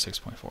 This one's at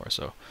 6.4,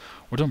 so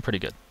we're doing pretty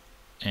good.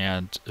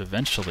 And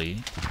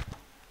eventually,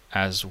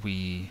 as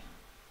we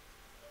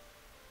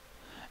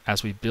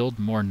build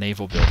more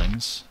naval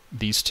buildings,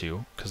 these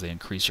two, because they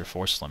increase your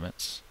force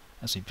limits,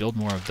 as we build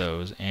more of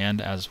those,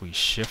 and as we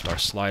shift our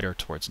slider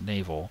towards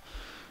naval,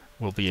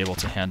 we'll be able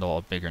to handle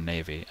a bigger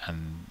navy,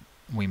 and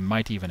we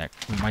might even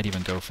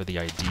go for the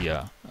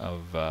idea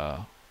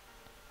of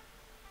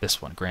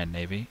this one, Grand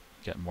Navy,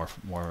 get more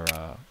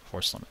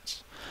force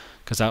limits,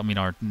 because that would mean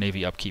our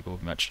navy upkeep will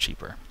be much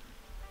cheaper.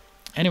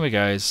 Anyway,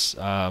 guys,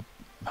 I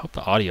hope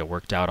the audio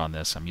worked out on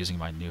this. I'm using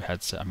my new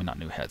headset. I mean, not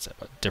new headset,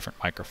 but different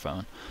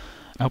microphone.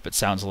 I hope it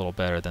sounds a little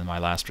better than my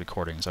last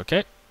recordings.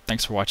 Okay,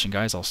 thanks for watching,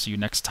 guys. I'll see you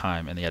next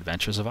time in the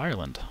Adventures of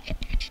Ireland.